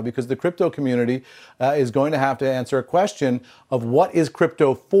right now, because the crypto community is going to have to answer a question of what is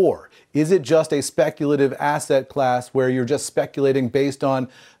crypto for? Is it just a speculative asset class where you're just speculating based on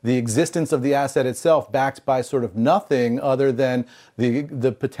the existence of the asset itself, backed by sort of nothing other than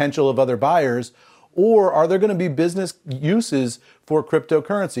the potential of other buyers? Or are there going to be business uses for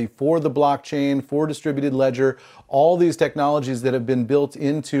cryptocurrency, for the blockchain, for distributed ledger, all these technologies that have been built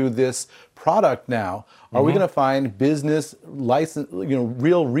into this product now? Are we going to find business license,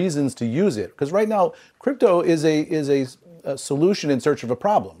 real reasons to use it? Because right now, crypto is a solution in search of a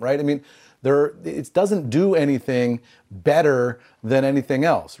problem, right? I mean, it doesn't do anything better than anything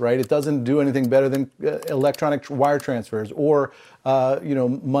else, right? It doesn't do anything better than electronic wire transfers or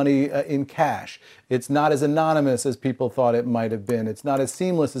money in cash. It's not as anonymous as people thought it might have been. It's not as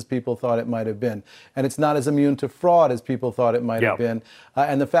seamless as people thought it might have been. And it's not as immune to fraud as people thought it might have been.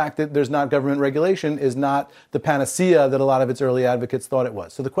 And the fact that there's not government regulation is not the panacea that a lot of its early advocates thought it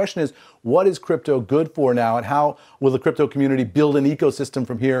was. So the question is, what is crypto good for now, and how will the crypto community build an ecosystem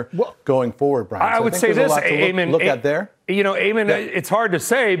from here going forward, Brian? I would say this, Eamon, look at there. Eamon, it's hard to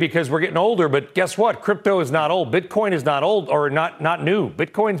say because we're getting older, but guess what? Crypto is not old. Bitcoin is not old or not new.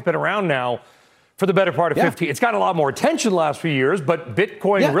 Bitcoin's been around now for the better part of 15. It's got a lot more attention the last few years, but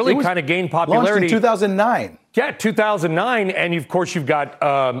Bitcoin really kind of gained popularity. Launched in 2009. Yeah, 2009. And of course, you've got,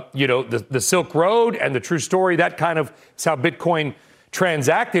 the Silk Road and the True Story. That kind of is how Bitcoin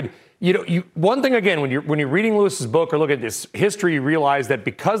transacted. One thing, again, when you're reading Lewis's book or look at this history, you realize that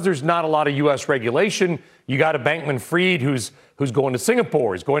because there's not a lot of U.S. regulation, you got a Bankman-Fried who's going to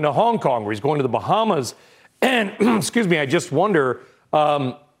Singapore, he's going to Hong Kong, or he's going to the Bahamas. And, excuse me, I just wonder,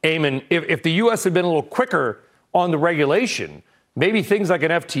 Eamon, if the U.S. had been a little quicker on the regulation, maybe things like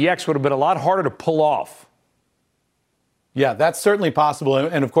an FTX would have been a lot harder to pull off. Yeah, that's certainly possible.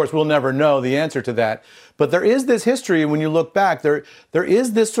 And of course, we'll never know the answer to that. But there is this history, when you look back, there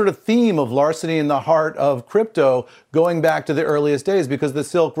is this sort of theme of larceny in the heart of crypto going back to the earliest days, because the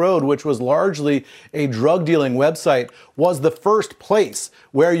Silk Road, which was largely a drug dealing website, was the first place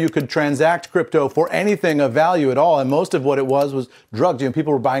where you could transact crypto for anything of value at all. And most of what it was drugs.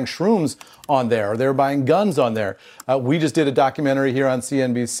 People were buying shrooms on there, or they were buying guns on there. We just did a documentary here on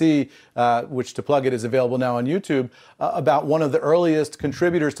CNBC, which, to plug it, is available now on YouTube, about one of the earliest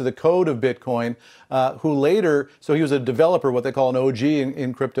contributors to the code of Bitcoin, who later, so he was a developer, what they call an OG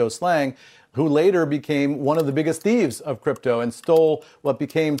in crypto slang, who later became one of the biggest thieves of crypto and stole what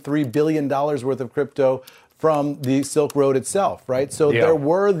became $3 billion worth of crypto from the Silk Road itself, right? So there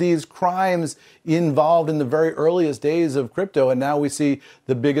were these crimes involved in the very earliest days of crypto, and now we see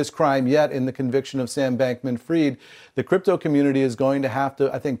the biggest crime yet in the conviction of Sam Bankman-Fried. The crypto community is going to have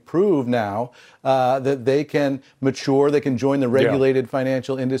to, I think, prove now that they can mature, they can join the regulated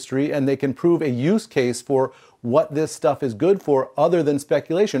financial industry, and they can prove a use case for what this stuff is good for other than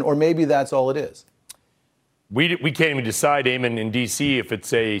speculation, or maybe that's all it is. We can't even decide, Eamon, in D.C. if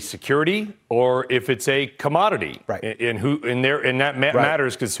it's a security or if it's a commodity, right?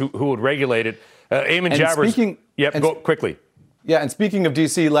 Matters because who would regulate it? Eamon Javers. Go quickly. Yeah, and speaking of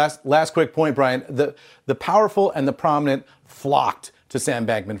D.C., last quick point, Brian. The powerful and the prominent flocked to Sam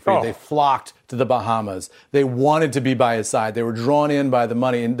Bankman-Fried. They flocked to the Bahamas. They wanted to be by his side. They were drawn in by the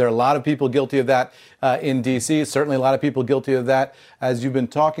money. And there are a lot of people guilty of that in D.C., certainly a lot of people guilty of that, as you've been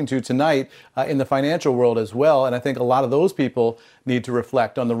talking to tonight, in the financial world as well. And I think a lot of those people need to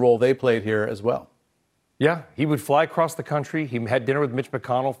reflect on the role they played here as well. Yeah, he would fly across the country. He had dinner with Mitch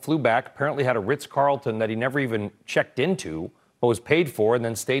McConnell, flew back, apparently had a Ritz-Carlton that he never even checked into, but was paid for, and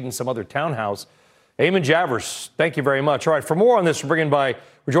then stayed in some other townhouse. Eamon Javers, thank you very much. All right, for more on this, we're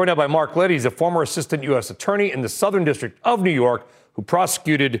joined now by Mark Liddy. He's a former assistant U.S. attorney in the Southern District of New York who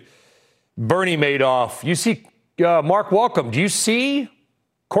prosecuted Bernie Madoff. Mark, welcome. Do you see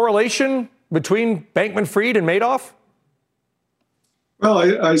correlation between Bankman-Fried and Madoff?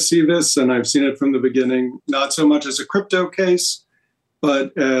 Well, I see this, and I've seen it from the beginning, not so much as a crypto case,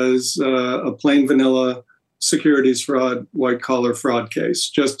 but as a plain vanilla securities fraud, white-collar fraud case.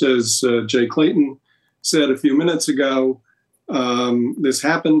 Just as Jay Clayton said a few minutes ago, this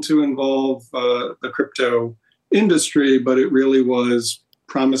happened to involve the crypto industry, but it really was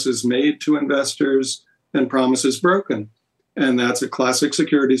promises made to investors and promises broken. And that's a classic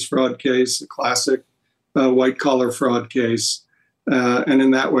securities fraud case, a classic white-collar fraud case. And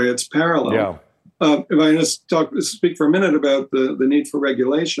in that way, it's parallel. Yeah. If I just speak for a minute about the need for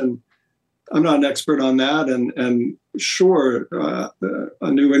regulation, I'm not an expert on that. And sure,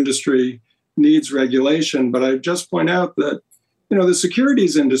 a new industry needs regulation. But I just point out that, the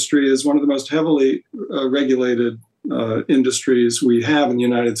securities industry is one of the most heavily regulated industries we have in the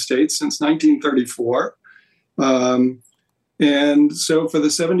United States since 1934. And so for the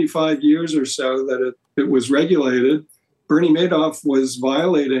 75 years or so that it was regulated, Bernie Madoff was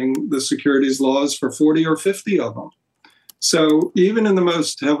violating the securities laws for 40 or 50 of them. So even in the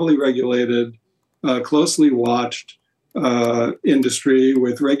most heavily regulated, closely watched industry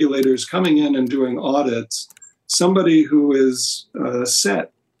with regulators coming in and doing audits, somebody who is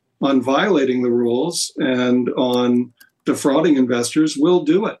set on violating the rules and on defrauding investors will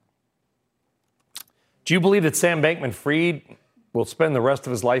do it. Do you believe that Sam Bankman-Fried will spend the rest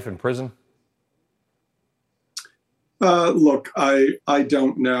of his life in prison? Look, I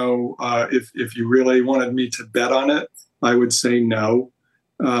don't know. If you really wanted me to bet on it, I would say no.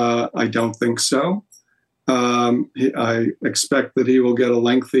 I don't think so. I expect that he will get a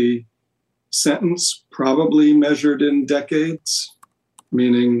lengthy sentence, probably measured in decades,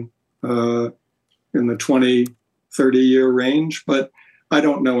 meaning in the 20, 30-year range. But I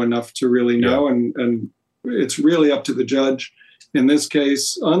don't know enough to really know. Yeah. And it's really up to the judge. In this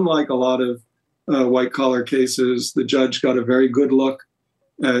case, unlike a lot of white-collar cases, the judge got a very good look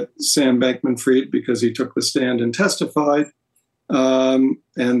at Sam Bankman-Fried because he took the stand and testified. And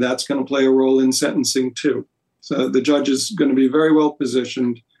that's going to play a role in sentencing too. So the judge is going to be very well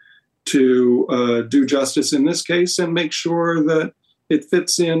positioned to do justice in this case and make sure that it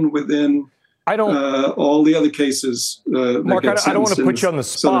fits in within all the other cases. Mark, I don't want to put you on the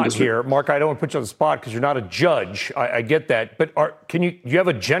spot here. Mark, I don't want to put you on the spot because you're not a judge. I get that. But do you have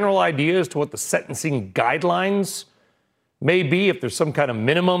a general idea as to what the sentencing guidelines may be, if there's some kind of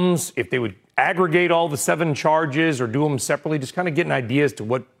minimums, if they would aggregate all the 7 charges or do them separately? Just kind of get an idea as to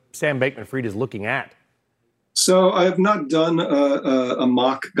what Sam Bankman-Fried is looking at. So I have not done a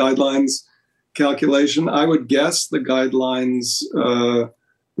mock guidelines calculation. I would guess the guidelines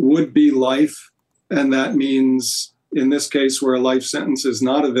would be life. And that means in this case where a life sentence is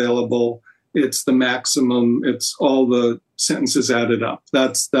not available, it's the maximum. It's all the sentences added up.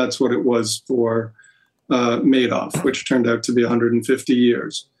 That's what it was for Madoff, which turned out to be 150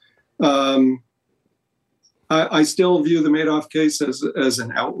 years. I still view the Madoff case as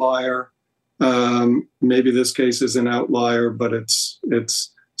an outlier. Maybe this case is an outlier, but it's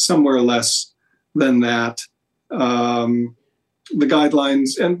somewhere less than that. The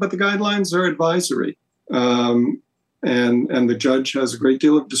guidelines, but the guidelines are advisory, and the judge has a great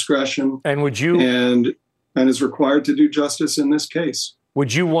deal of discretion. And would you and is required to do justice in this case?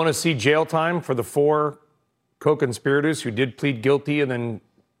 Would you want to see jail time for the 4 co-conspirators who did plead guilty and then,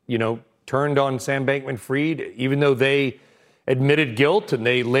 turned on Sam Bankman-Fried, even though they admitted guilt and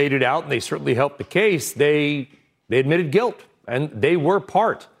they laid it out and they certainly helped the case? They admitted guilt and they were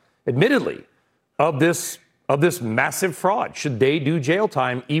part, admittedly, of this massive fraud. Should they do jail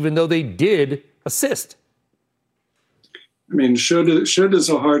time even though they did assist? I mean, should is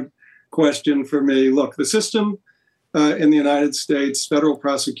a hard question for me. Look, the system in the United States, federal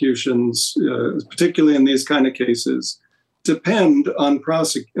prosecutions, particularly in these kind of cases, depend on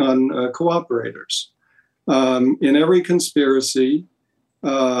cooperators. In every conspiracy,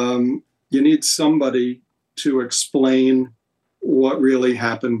 you need somebody to explain what really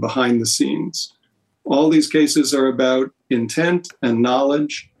happened behind the scenes. All these cases are about intent and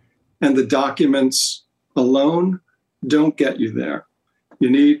knowledge, and the documents alone don't get you there. You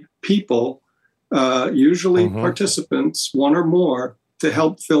need people, usually participants, one or more, to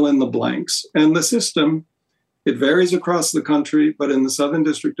help fill in the blanks. And the system, it varies across the country, but in the Southern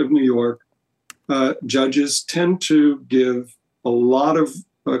District of New York, judges tend to give a lot of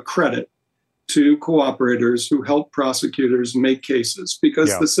credit to cooperators who help prosecutors make cases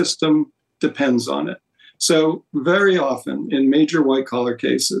because the system depends on it. So very often in major white-collar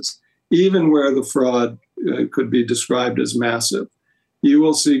cases, even where the fraud could be described as massive, you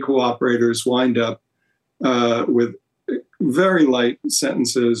will see cooperators wind up with very light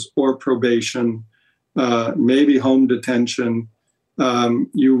sentences or probation, maybe home detention.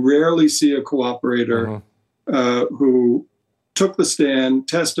 You rarely see a cooperator who took the stand,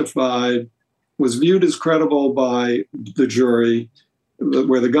 testified, was viewed as credible by the jury,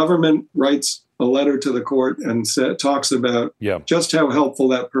 where the government writes a letter to the court and talks about just how helpful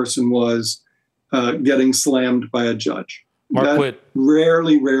that person was, getting slammed by a judge. Mark Blitt.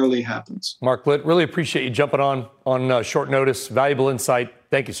 Rarely happens. Mark Blitt, really appreciate you jumping on short notice. Valuable insight.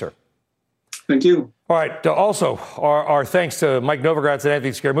 Thank you, sir. Thank you. All right. Also, our thanks to Mike Novogratz and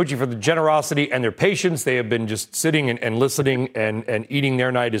Anthony Scaramucci for the generosity and their patience. They have been just sitting and listening and eating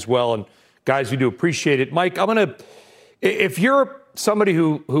their night as well. And guys, we do appreciate it. Mike, if you're somebody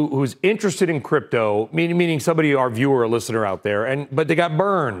who's interested in crypto, meaning somebody, our viewer or listener out there, but they got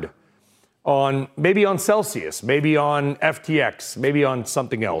burned maybe on Celsius, maybe on FTX, maybe on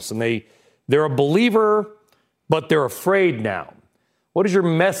something else, and they're a believer, but they're afraid now. What is your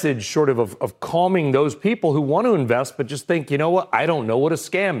message sort of calming those people who want to invest but just think, you know what, I don't know what a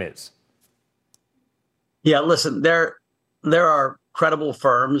scam is? Yeah, listen, there are credible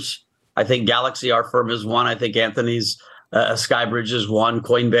firms. I think Galaxy, our firm, is one. I think Anthony's Skybridge is one,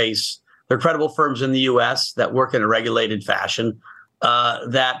 Coinbase. They're credible firms in the U.S. that work in a regulated fashion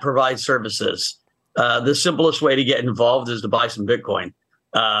that provide services. The simplest way to get involved is to buy some Bitcoin,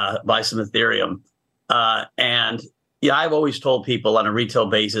 buy some Ethereum. And I've always told people on a retail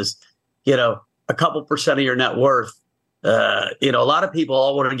basis, a couple percent of your net worth, a lot of people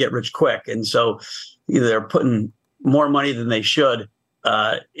all want to get rich quick. And so they're putting more money than they should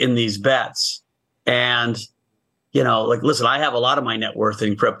in these bets. And, listen, I have a lot of my net worth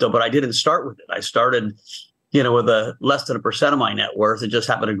in crypto, but I didn't start with it. I started, with less than 1% of my net worth. It just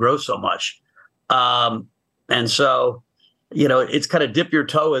happened to grow so much. And so, it's kind of dip your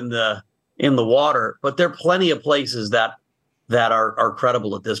toe in the water, but there are plenty of places that are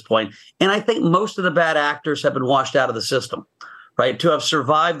credible at this point. And I think most of the bad actors have been washed out of the system. right? To have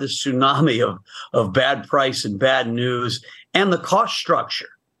survived the tsunami of bad price and bad news and the cost structure,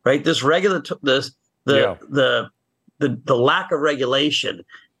 right? This the lack of regulation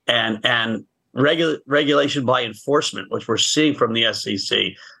and regulation by enforcement, which we're seeing from the SEC,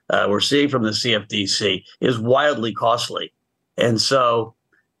 we're seeing from the CFTC, is wildly costly. And so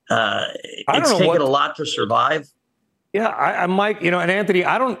it's taken a lot to survive. Yeah, I'm Mike, and Anthony,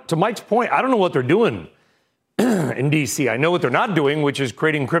 to Mike's point, I don't know what they're doing in D.C. I know what they're not doing, which is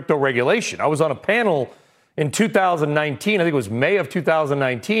creating crypto regulation. I was on a panel in 2019, I think it was May of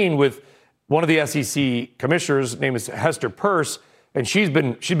 2019, with one of the SEC commissioners, name is Hester Peirce, and she's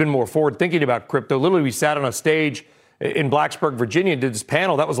been more forward thinking about crypto. Literally, we sat on a stage in Blacksburg, Virginia, and did this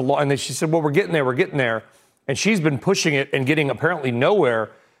panel. That was a lot, and then she said, "Well, we're getting there," and she's been pushing it and getting apparently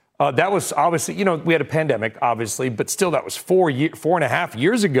nowhere. That was obviously, we had a pandemic, obviously, but still, that was 4.5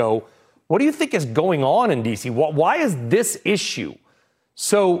 years ago. What do you think is going on in D.C.? Why is this issue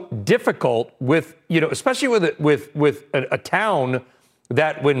so difficult with, especially with a town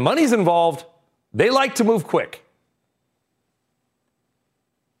that when money's involved, they like to move quick?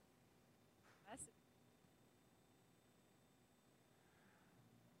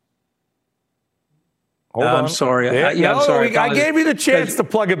 Hold on. I'm sorry. I'm sorry. I gave you the chance because to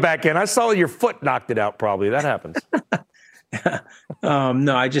plug it back in. I saw your foot knocked it out, probably. That happens.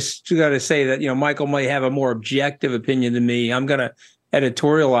 No, I just got to say that, Michael may have a more objective opinion than me. I'm going to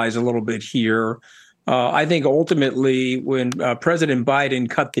editorialize a little bit here. I think ultimately when President Biden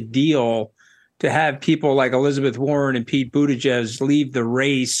cut the deal to have people like Elizabeth Warren and Pete Buttigieg leave the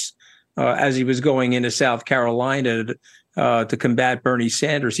race as he was going into South Carolina to combat Bernie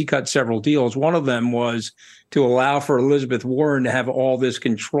Sanders, he cut several deals. One of them was to allow for Elizabeth Warren to have all this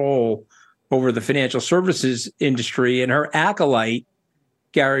control over the financial services industry. And her acolyte,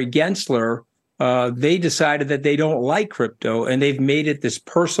 Gary Gensler, they decided that they don't like crypto, and they've made it this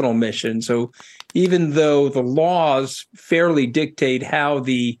personal mission. So even though the laws fairly dictate how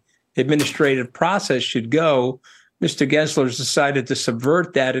the administrative process should go, Mr. Gensler's decided to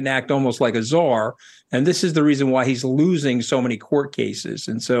subvert that and act almost like a czar. And this is the reason why he's losing so many court cases.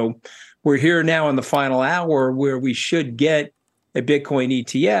 And so we're here now in the final hour where we should get a Bitcoin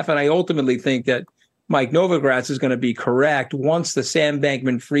ETF. And I ultimately think that Mike Novogratz is going to be correct. Once the Sam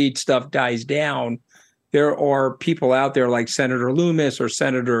Bankman-Fried stuff dies down, there are people out there like Senator Loomis or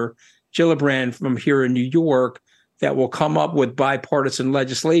Senator Gillibrand from here in New York that will come up with bipartisan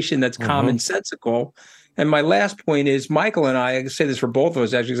legislation that's commonsensical. And my last point is, Michael and I say this for both of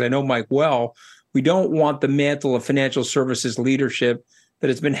us, actually, because I know Mike well, we don't want the mantle of financial services leadership that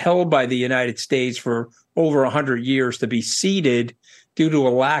has been held by the United States for over 100 years to be ceded due to a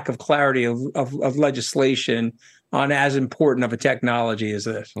lack of clarity of legislation on as important of a technology as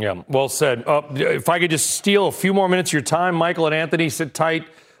this. Yeah, well said. If I could just steal a few more minutes of your time, Michael and Anthony, sit tight.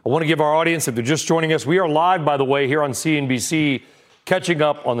 I want to give our audience, if they're just joining us, we are live, by the way, here on CNBC, catching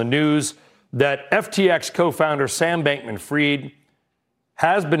up on the news that FTX co-founder Sam Bankman-Fried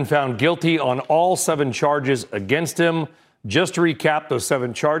has been found guilty on all 7 charges against him. Just to recap those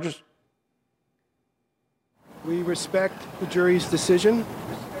 7 charges. We respect the jury's decision,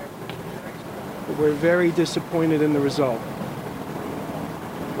 but we're very disappointed in the result.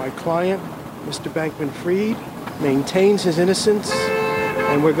 My client, Mr. Bankman-Fried, maintains his innocence,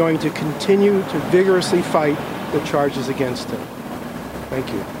 and we're going to continue to vigorously fight the charges against him.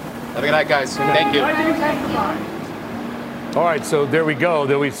 Thank you. Have a good night, guys. Thank you. All right, so there we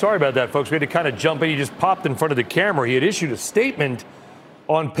go. Sorry about that, folks. We had to kind of jump in. He just popped in front of the camera. He had issued a statement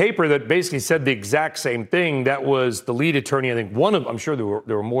on paper that basically said the exact same thing. That was the lead attorney. I think I'm sure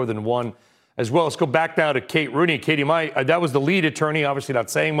there were more than one as well. Let's go back now to Kate Rooney. Katie, that was the lead attorney, obviously not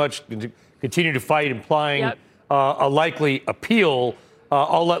saying much, continue to fight, implying a likely appeal.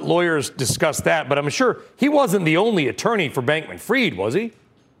 I'll let lawyers discuss that, but I'm sure he wasn't the only attorney for Bankman-Fried, was he?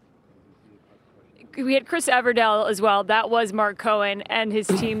 We had Chris Everdell as well. That was Mark Cohen and his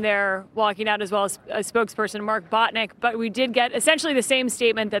team there walking out, as well as a spokesperson, Mark Botnick. But we did get essentially the same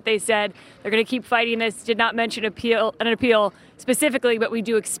statement that they said they're going to keep fighting this, did not mention an appeal specifically, but we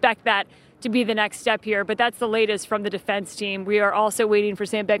do expect that to be the next step here. But that's the latest from the defense team. We are also waiting for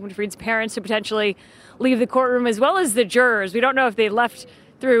Sam Bankman-Fried's parents to potentially leave the courtroom, as well as the jurors. We don't know if they left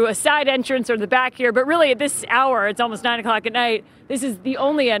through a side entrance or the back here, but really at this hour, it's almost 9 o'clock at night, this is the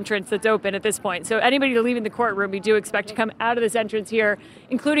only entrance that's open at this point. So anybody leaving the courtroom, we do expect to come out of this entrance here,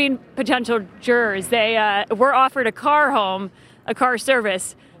 including potential jurors. They were offered a car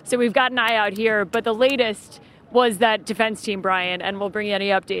service, so we've got an eye out here. But the latest was that defense team, Brian, and we'll bring you any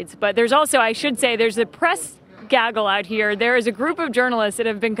updates. But there's also, I should say, there's a press gaggle out here. There is a group of journalists that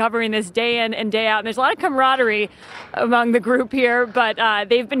have been covering this day in and day out. And there's a lot of camaraderie among the group here, but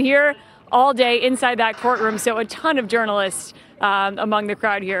they've been here all day inside that courtroom. So a ton of journalists among the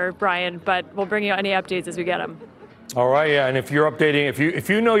crowd here, Brian, but we'll bring you any updates as we get them. All right, yeah, and if you're updating, if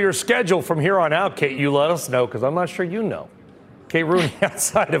you know your schedule from here on out, Kate, you let us know, because I'm not sure you know. Kate Rooney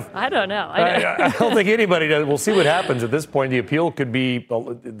outside of... I don't know. I don't think anybody does. We'll see what happens at this point. The appeal could be,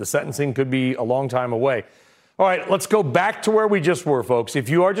 the sentencing could be a long time away. All right, let's go back to where we just were, folks. If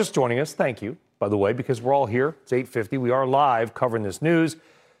you are just joining us, thank you, by the way, because we're all here. It's 8:50. We are live covering this news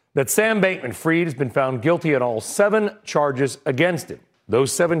that Sam Bankman-Fried has been found guilty on all 7 charges against him.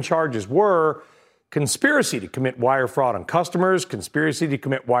 Those 7 charges were conspiracy to commit wire fraud on customers, conspiracy to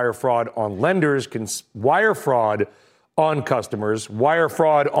commit wire fraud on lenders, wire fraud on customers, wire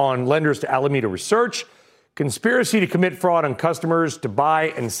fraud on lenders to Alameda Research, conspiracy to commit fraud on customers to buy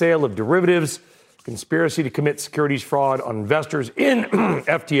and sale of derivatives, conspiracy to commit securities fraud on investors in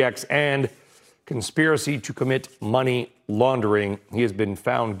FTX, and conspiracy to commit money laundering. He has been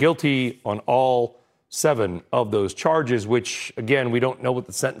found guilty on all 7 of those charges, which, again, we don't know what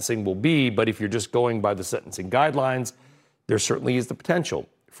the sentencing will be, but if you're just going by the sentencing guidelines, there certainly is the potential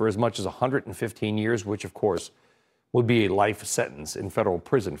for as much as 115 years, which, of course, would be a life sentence in federal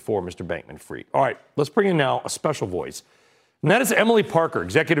prison for Mr. Bankman-Fried. All right, let's bring in now a special voice. And that is Emily Parker,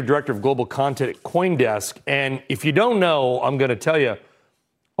 Executive Director of Global Content at CoinDesk. And if you don't know, I'm going to tell you,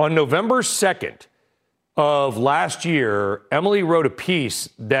 on November 2nd of last year, Emily wrote a piece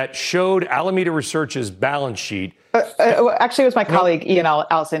that showed Alameda Research's balance sheet. Actually, it was my colleague, Ian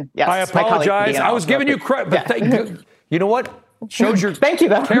Allison. Yes, I apologize. I was giving you credit. But you know what? Shows your Thank you,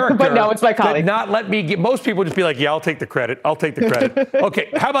 though. Character. But no, it's my colleague. Not let me get. Most people just be like, "Yeah, I'll take the credit. I'll take the credit." Okay,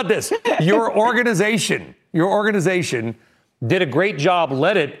 how about this? Your organization did a great job,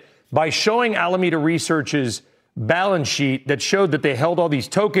 led it by showing Alameda Research's balance sheet that showed that they held all these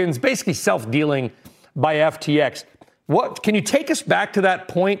tokens, basically self-dealing by FTX. What can you take us back to that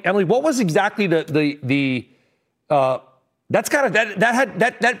point, Emily? What was exactly that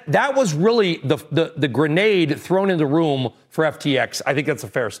was really the grenade thrown in the room for FTX. I think that's a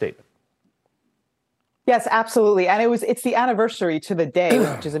fair statement. Yes, absolutely. And it's the anniversary to the day,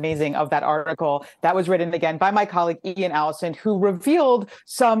 which is amazing, of that article that was written again by my colleague, Ian Allison, who revealed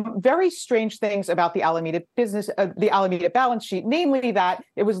some very strange things about the Alameda the Alameda balance sheet, namely that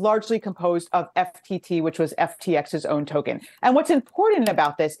it was largely composed of FTT, which was FTX's own token. And what's important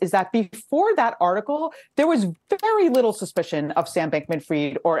about this is that before that article, there was very little suspicion of Sam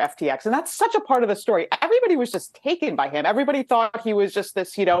Bankman-Fried or FTX. And that's such a part of the story. Everybody was just taken by him. Everybody thought he was just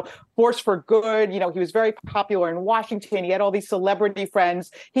this, force for good. He was very popular in Washington. He had all these celebrity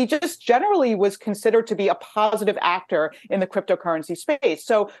friends. He just generally was considered to be a positive actor in the cryptocurrency space.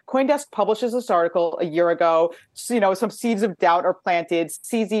 So CoinDesk publishes this article a year ago. Some seeds of doubt are planted.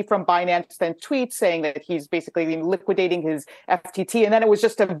 CZ from Binance then tweets saying that he's basically liquidating his FTT. And then it was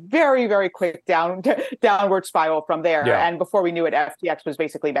just a very, very quick downward spiral from there. Yeah. And before we knew it, FTX was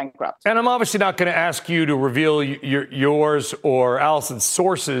basically bankrupt. And I'm obviously not going to ask you to reveal yours or Allison's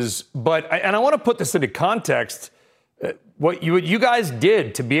sources, and I want to put this into context. What you guys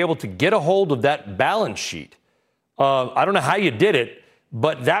did to be able to get a hold of that balance sheet. I don't know how you did it,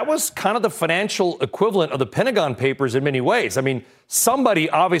 but that was kind of the financial equivalent of the Pentagon Papers in many ways. I mean, somebody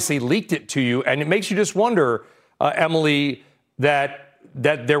obviously leaked it to you, and it makes you just wonder, Emily, that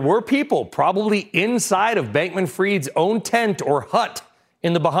there were people probably inside of Bankman-Fried's own tent or hut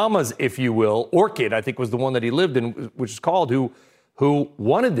in the Bahamas, if you will. Orchid, I think, was the one that he lived in, which is called, who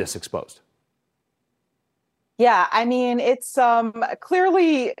wanted this exposed. Yeah, I mean, it's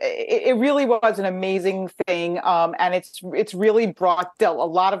clearly it really was an amazing thing, and it's really brought a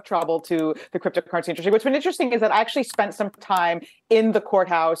lot of trouble to the cryptocurrency industry. What's been interesting is that I actually spent some time in the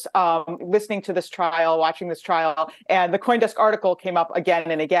courthouse listening to this trial, watching this trial, and the CoinDesk article came up again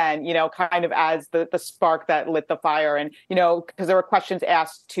and again, kind of as the spark that lit the fire. And, because there were questions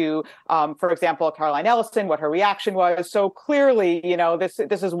asked to, for example, Caroline Ellison, what her reaction was. So clearly, this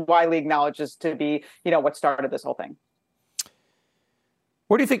is widely acknowledged as to be, what started this whole thing.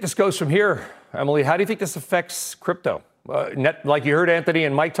 Where do you think this goes from here, Emily? How do you think this affects crypto? Like you heard Anthony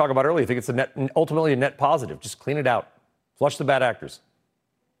and Mike talk about earlier, you think it's ultimately a net positive? Just clean it out. Flush the bad actors.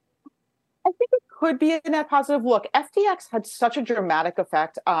 I think it could be a net positive. Look, FTX had such a dramatic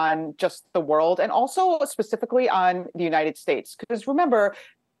effect on just the world and also specifically on the United States. Because remember,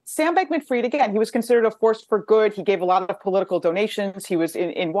 Sam Bankman-Fried, again, he was considered a force for good. He gave a lot of political donations. He was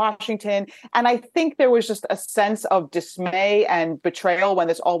in Washington. And I think there was just a sense of dismay and betrayal when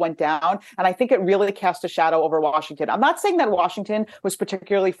this all went down. And I think it really cast a shadow over Washington. I'm not saying that Washington was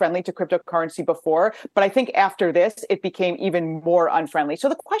particularly friendly to cryptocurrency before, but I think after this, it became even more unfriendly. So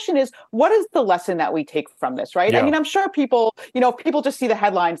the question is, what is the lesson that we take from this, right? Yeah. I mean, I'm sure people, if people just see the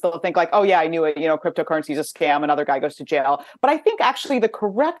headlines, they'll think like, oh, yeah, I knew it. Cryptocurrency is a scam. Another guy goes to jail. But I think actually the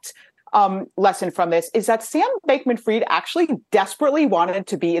correct lesson from this is that Sam Bankman-Fried actually desperately wanted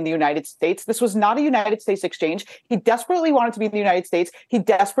to be in the United States. This was not a United States exchange. He desperately wanted to be in the United States. He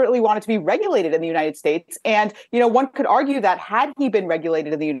desperately wanted to be regulated in the United States. And, one could argue that had he been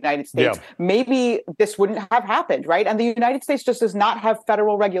regulated in the United States, maybe this wouldn't have happened, right? And the United States just does not have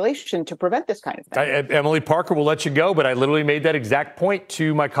federal regulation to prevent this kind of thing. Emily Parker will let you go, but I literally made that exact point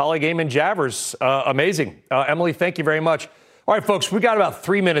to my colleague Eamon Javers. Amazing. Emily, thank you very much. All right, folks, we got about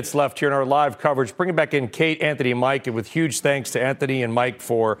 3 minutes left here in our live coverage. Bringing back in Kate, Anthony, and Mike, and with huge thanks to Anthony and Mike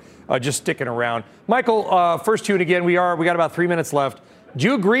for just sticking around. Michael, first to you, and again, we got about 3 minutes left. Do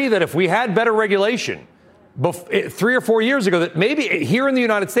you agree that if we had better regulation 3 or 4 years ago, that maybe here in the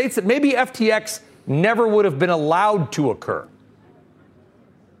United States, that maybe FTX never would have been allowed to occur?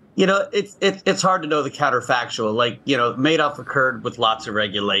 It's hard to know the counterfactual. Madoff occurred with lots of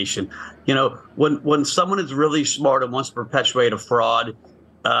regulation. When someone is really smart and wants to perpetuate a fraud,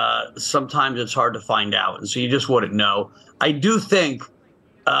 sometimes it's hard to find out. And so you just wouldn't know. I do think,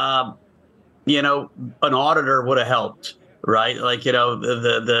 an auditor would have helped, right?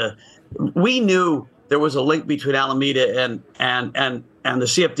 We knew there was a link between Alameda and the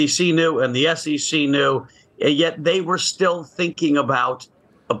CFTC knew and the SEC knew, and yet they were still thinking about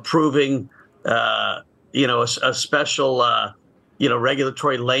approving, a special,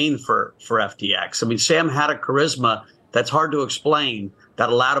 regulatory lane for FTX. I mean, Sam had a charisma that's hard to explain that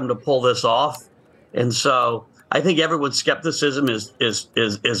allowed him to pull this off. And so I think everyone's skepticism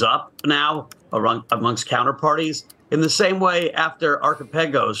is up now amongst counterparties. In the same way, after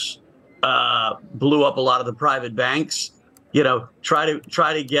Archipelagos blew up a lot of the private banks, try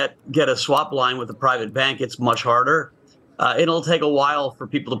to get a swap line with a private bank. It's much harder. It'll take a while for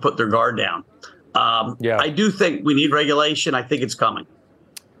people to put their guard down. I do think we need regulation. I think it's coming.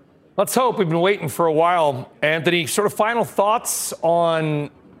 Let's hope. We've been waiting for a while. Anthony, sort of final thoughts on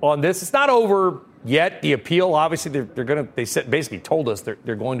this. It's not over yet. The appeal, obviously, they basically told us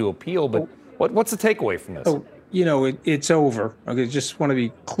they're going to appeal. But what's the takeaway from this? It's over. Okay, just want to be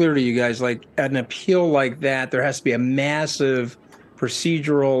clear to you guys. Like an appeal like that, there has to be a massive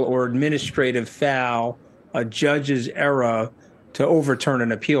procedural or administrative foul, a judge's error to overturn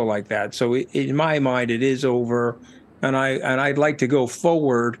an appeal like that. So in my mind, it is over. And I'd like to go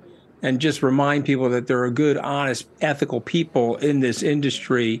forward and just remind people that there are good, honest, ethical people in this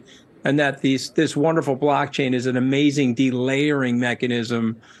industry, and that this wonderful blockchain is an amazing delayering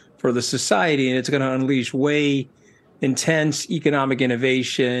mechanism for the society, and it's going to unleash way intense economic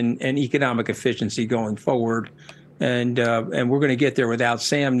innovation and economic efficiency going forward. And we're going to get there without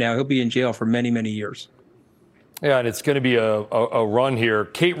Sam now. He'll be in jail for many, many years. Yeah, and it's going to be a run here.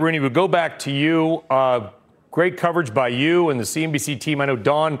 Kate Rooney, we'll go back to you. Great coverage by you and the CNBC team. I know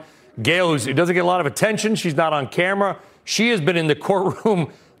Dawn Gale, who doesn't get a lot of attention. She's not on camera. She has been in the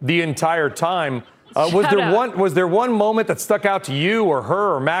courtroom the entire time. Was there one moment that stuck out to you or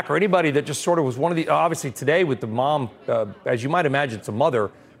her or Mac or anybody that just sort of was one of the, obviously today with the mom, as you might imagine, it's a mother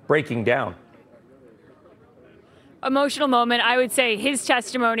breaking down? Emotional moment. I would say his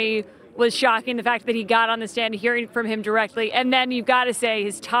testimony was shocking. The fact that he got on the stand, hearing from him directly. And then you've got to say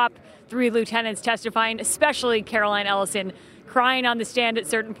his top three lieutenants testifying, especially Caroline Ellison, crying on the stand at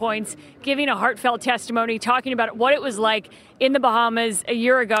certain points, giving a heartfelt testimony, talking about what it was like in the Bahamas a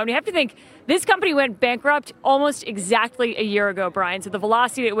year ago. And you have to think, this company went bankrupt almost exactly a year ago, Brian. So the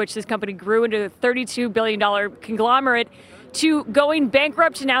velocity at which this company grew into a $32 billion conglomerate to going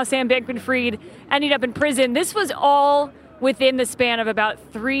bankrupt to now Sam Bankman-Fried ending up in prison. This was all within the span of about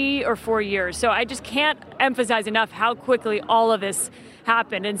 3 or 4 years. So I just can't emphasize enough how quickly all of this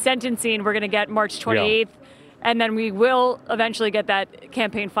happened. And sentencing, we're going to get March 28th. Yeah. And then we will eventually get that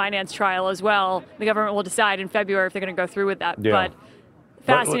campaign finance trial as well. The government will decide in February if they're going to go through with that. Yeah. But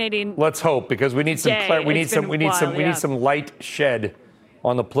fascinating. Let's hope, because we need some we need some light shed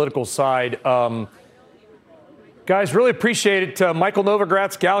on the political side. Guys, really appreciate it. Michael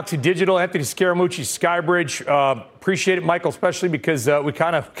Novogratz, Galaxy Digital, Anthony Scaramucci, Skybridge. Appreciate it, Michael, especially because we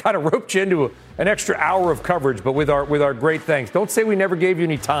kind of roped you into an extra hour of coverage, but with our great thanks. Don't say we never gave you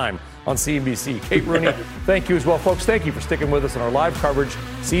any time on CNBC. Kate Rooney, thank you as well. Folks, thank you for sticking with us on our live coverage.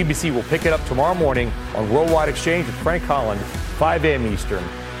 CNBC will pick it up tomorrow morning on Worldwide Exchange with Frank Holland, 5 a.m. Eastern.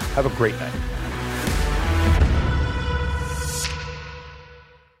 Have a great night.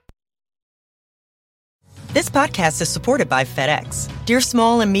 This podcast is supported by FedEx. Dear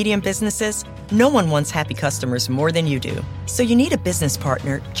small and medium businesses, no one wants happy customers more than you do. So you need a business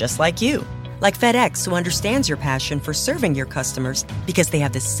partner just like you. Like FedEx, who understands your passion for serving your customers because they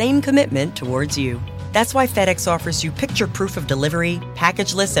have the same commitment towards you. That's why FedEx offers you picture proof of delivery,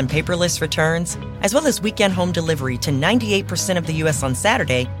 packageless and paperless returns, as well as weekend home delivery to 98% of the U.S. on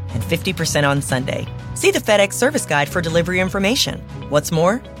Saturday and 50% on Sunday. See the FedEx service guide for delivery information. What's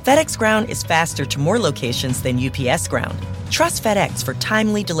more, FedEx Ground is faster to more locations than UPS Ground. Trust FedEx for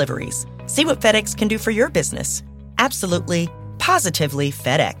timely deliveries. See what FedEx can do for your business. Absolutely, positively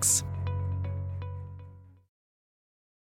FedEx.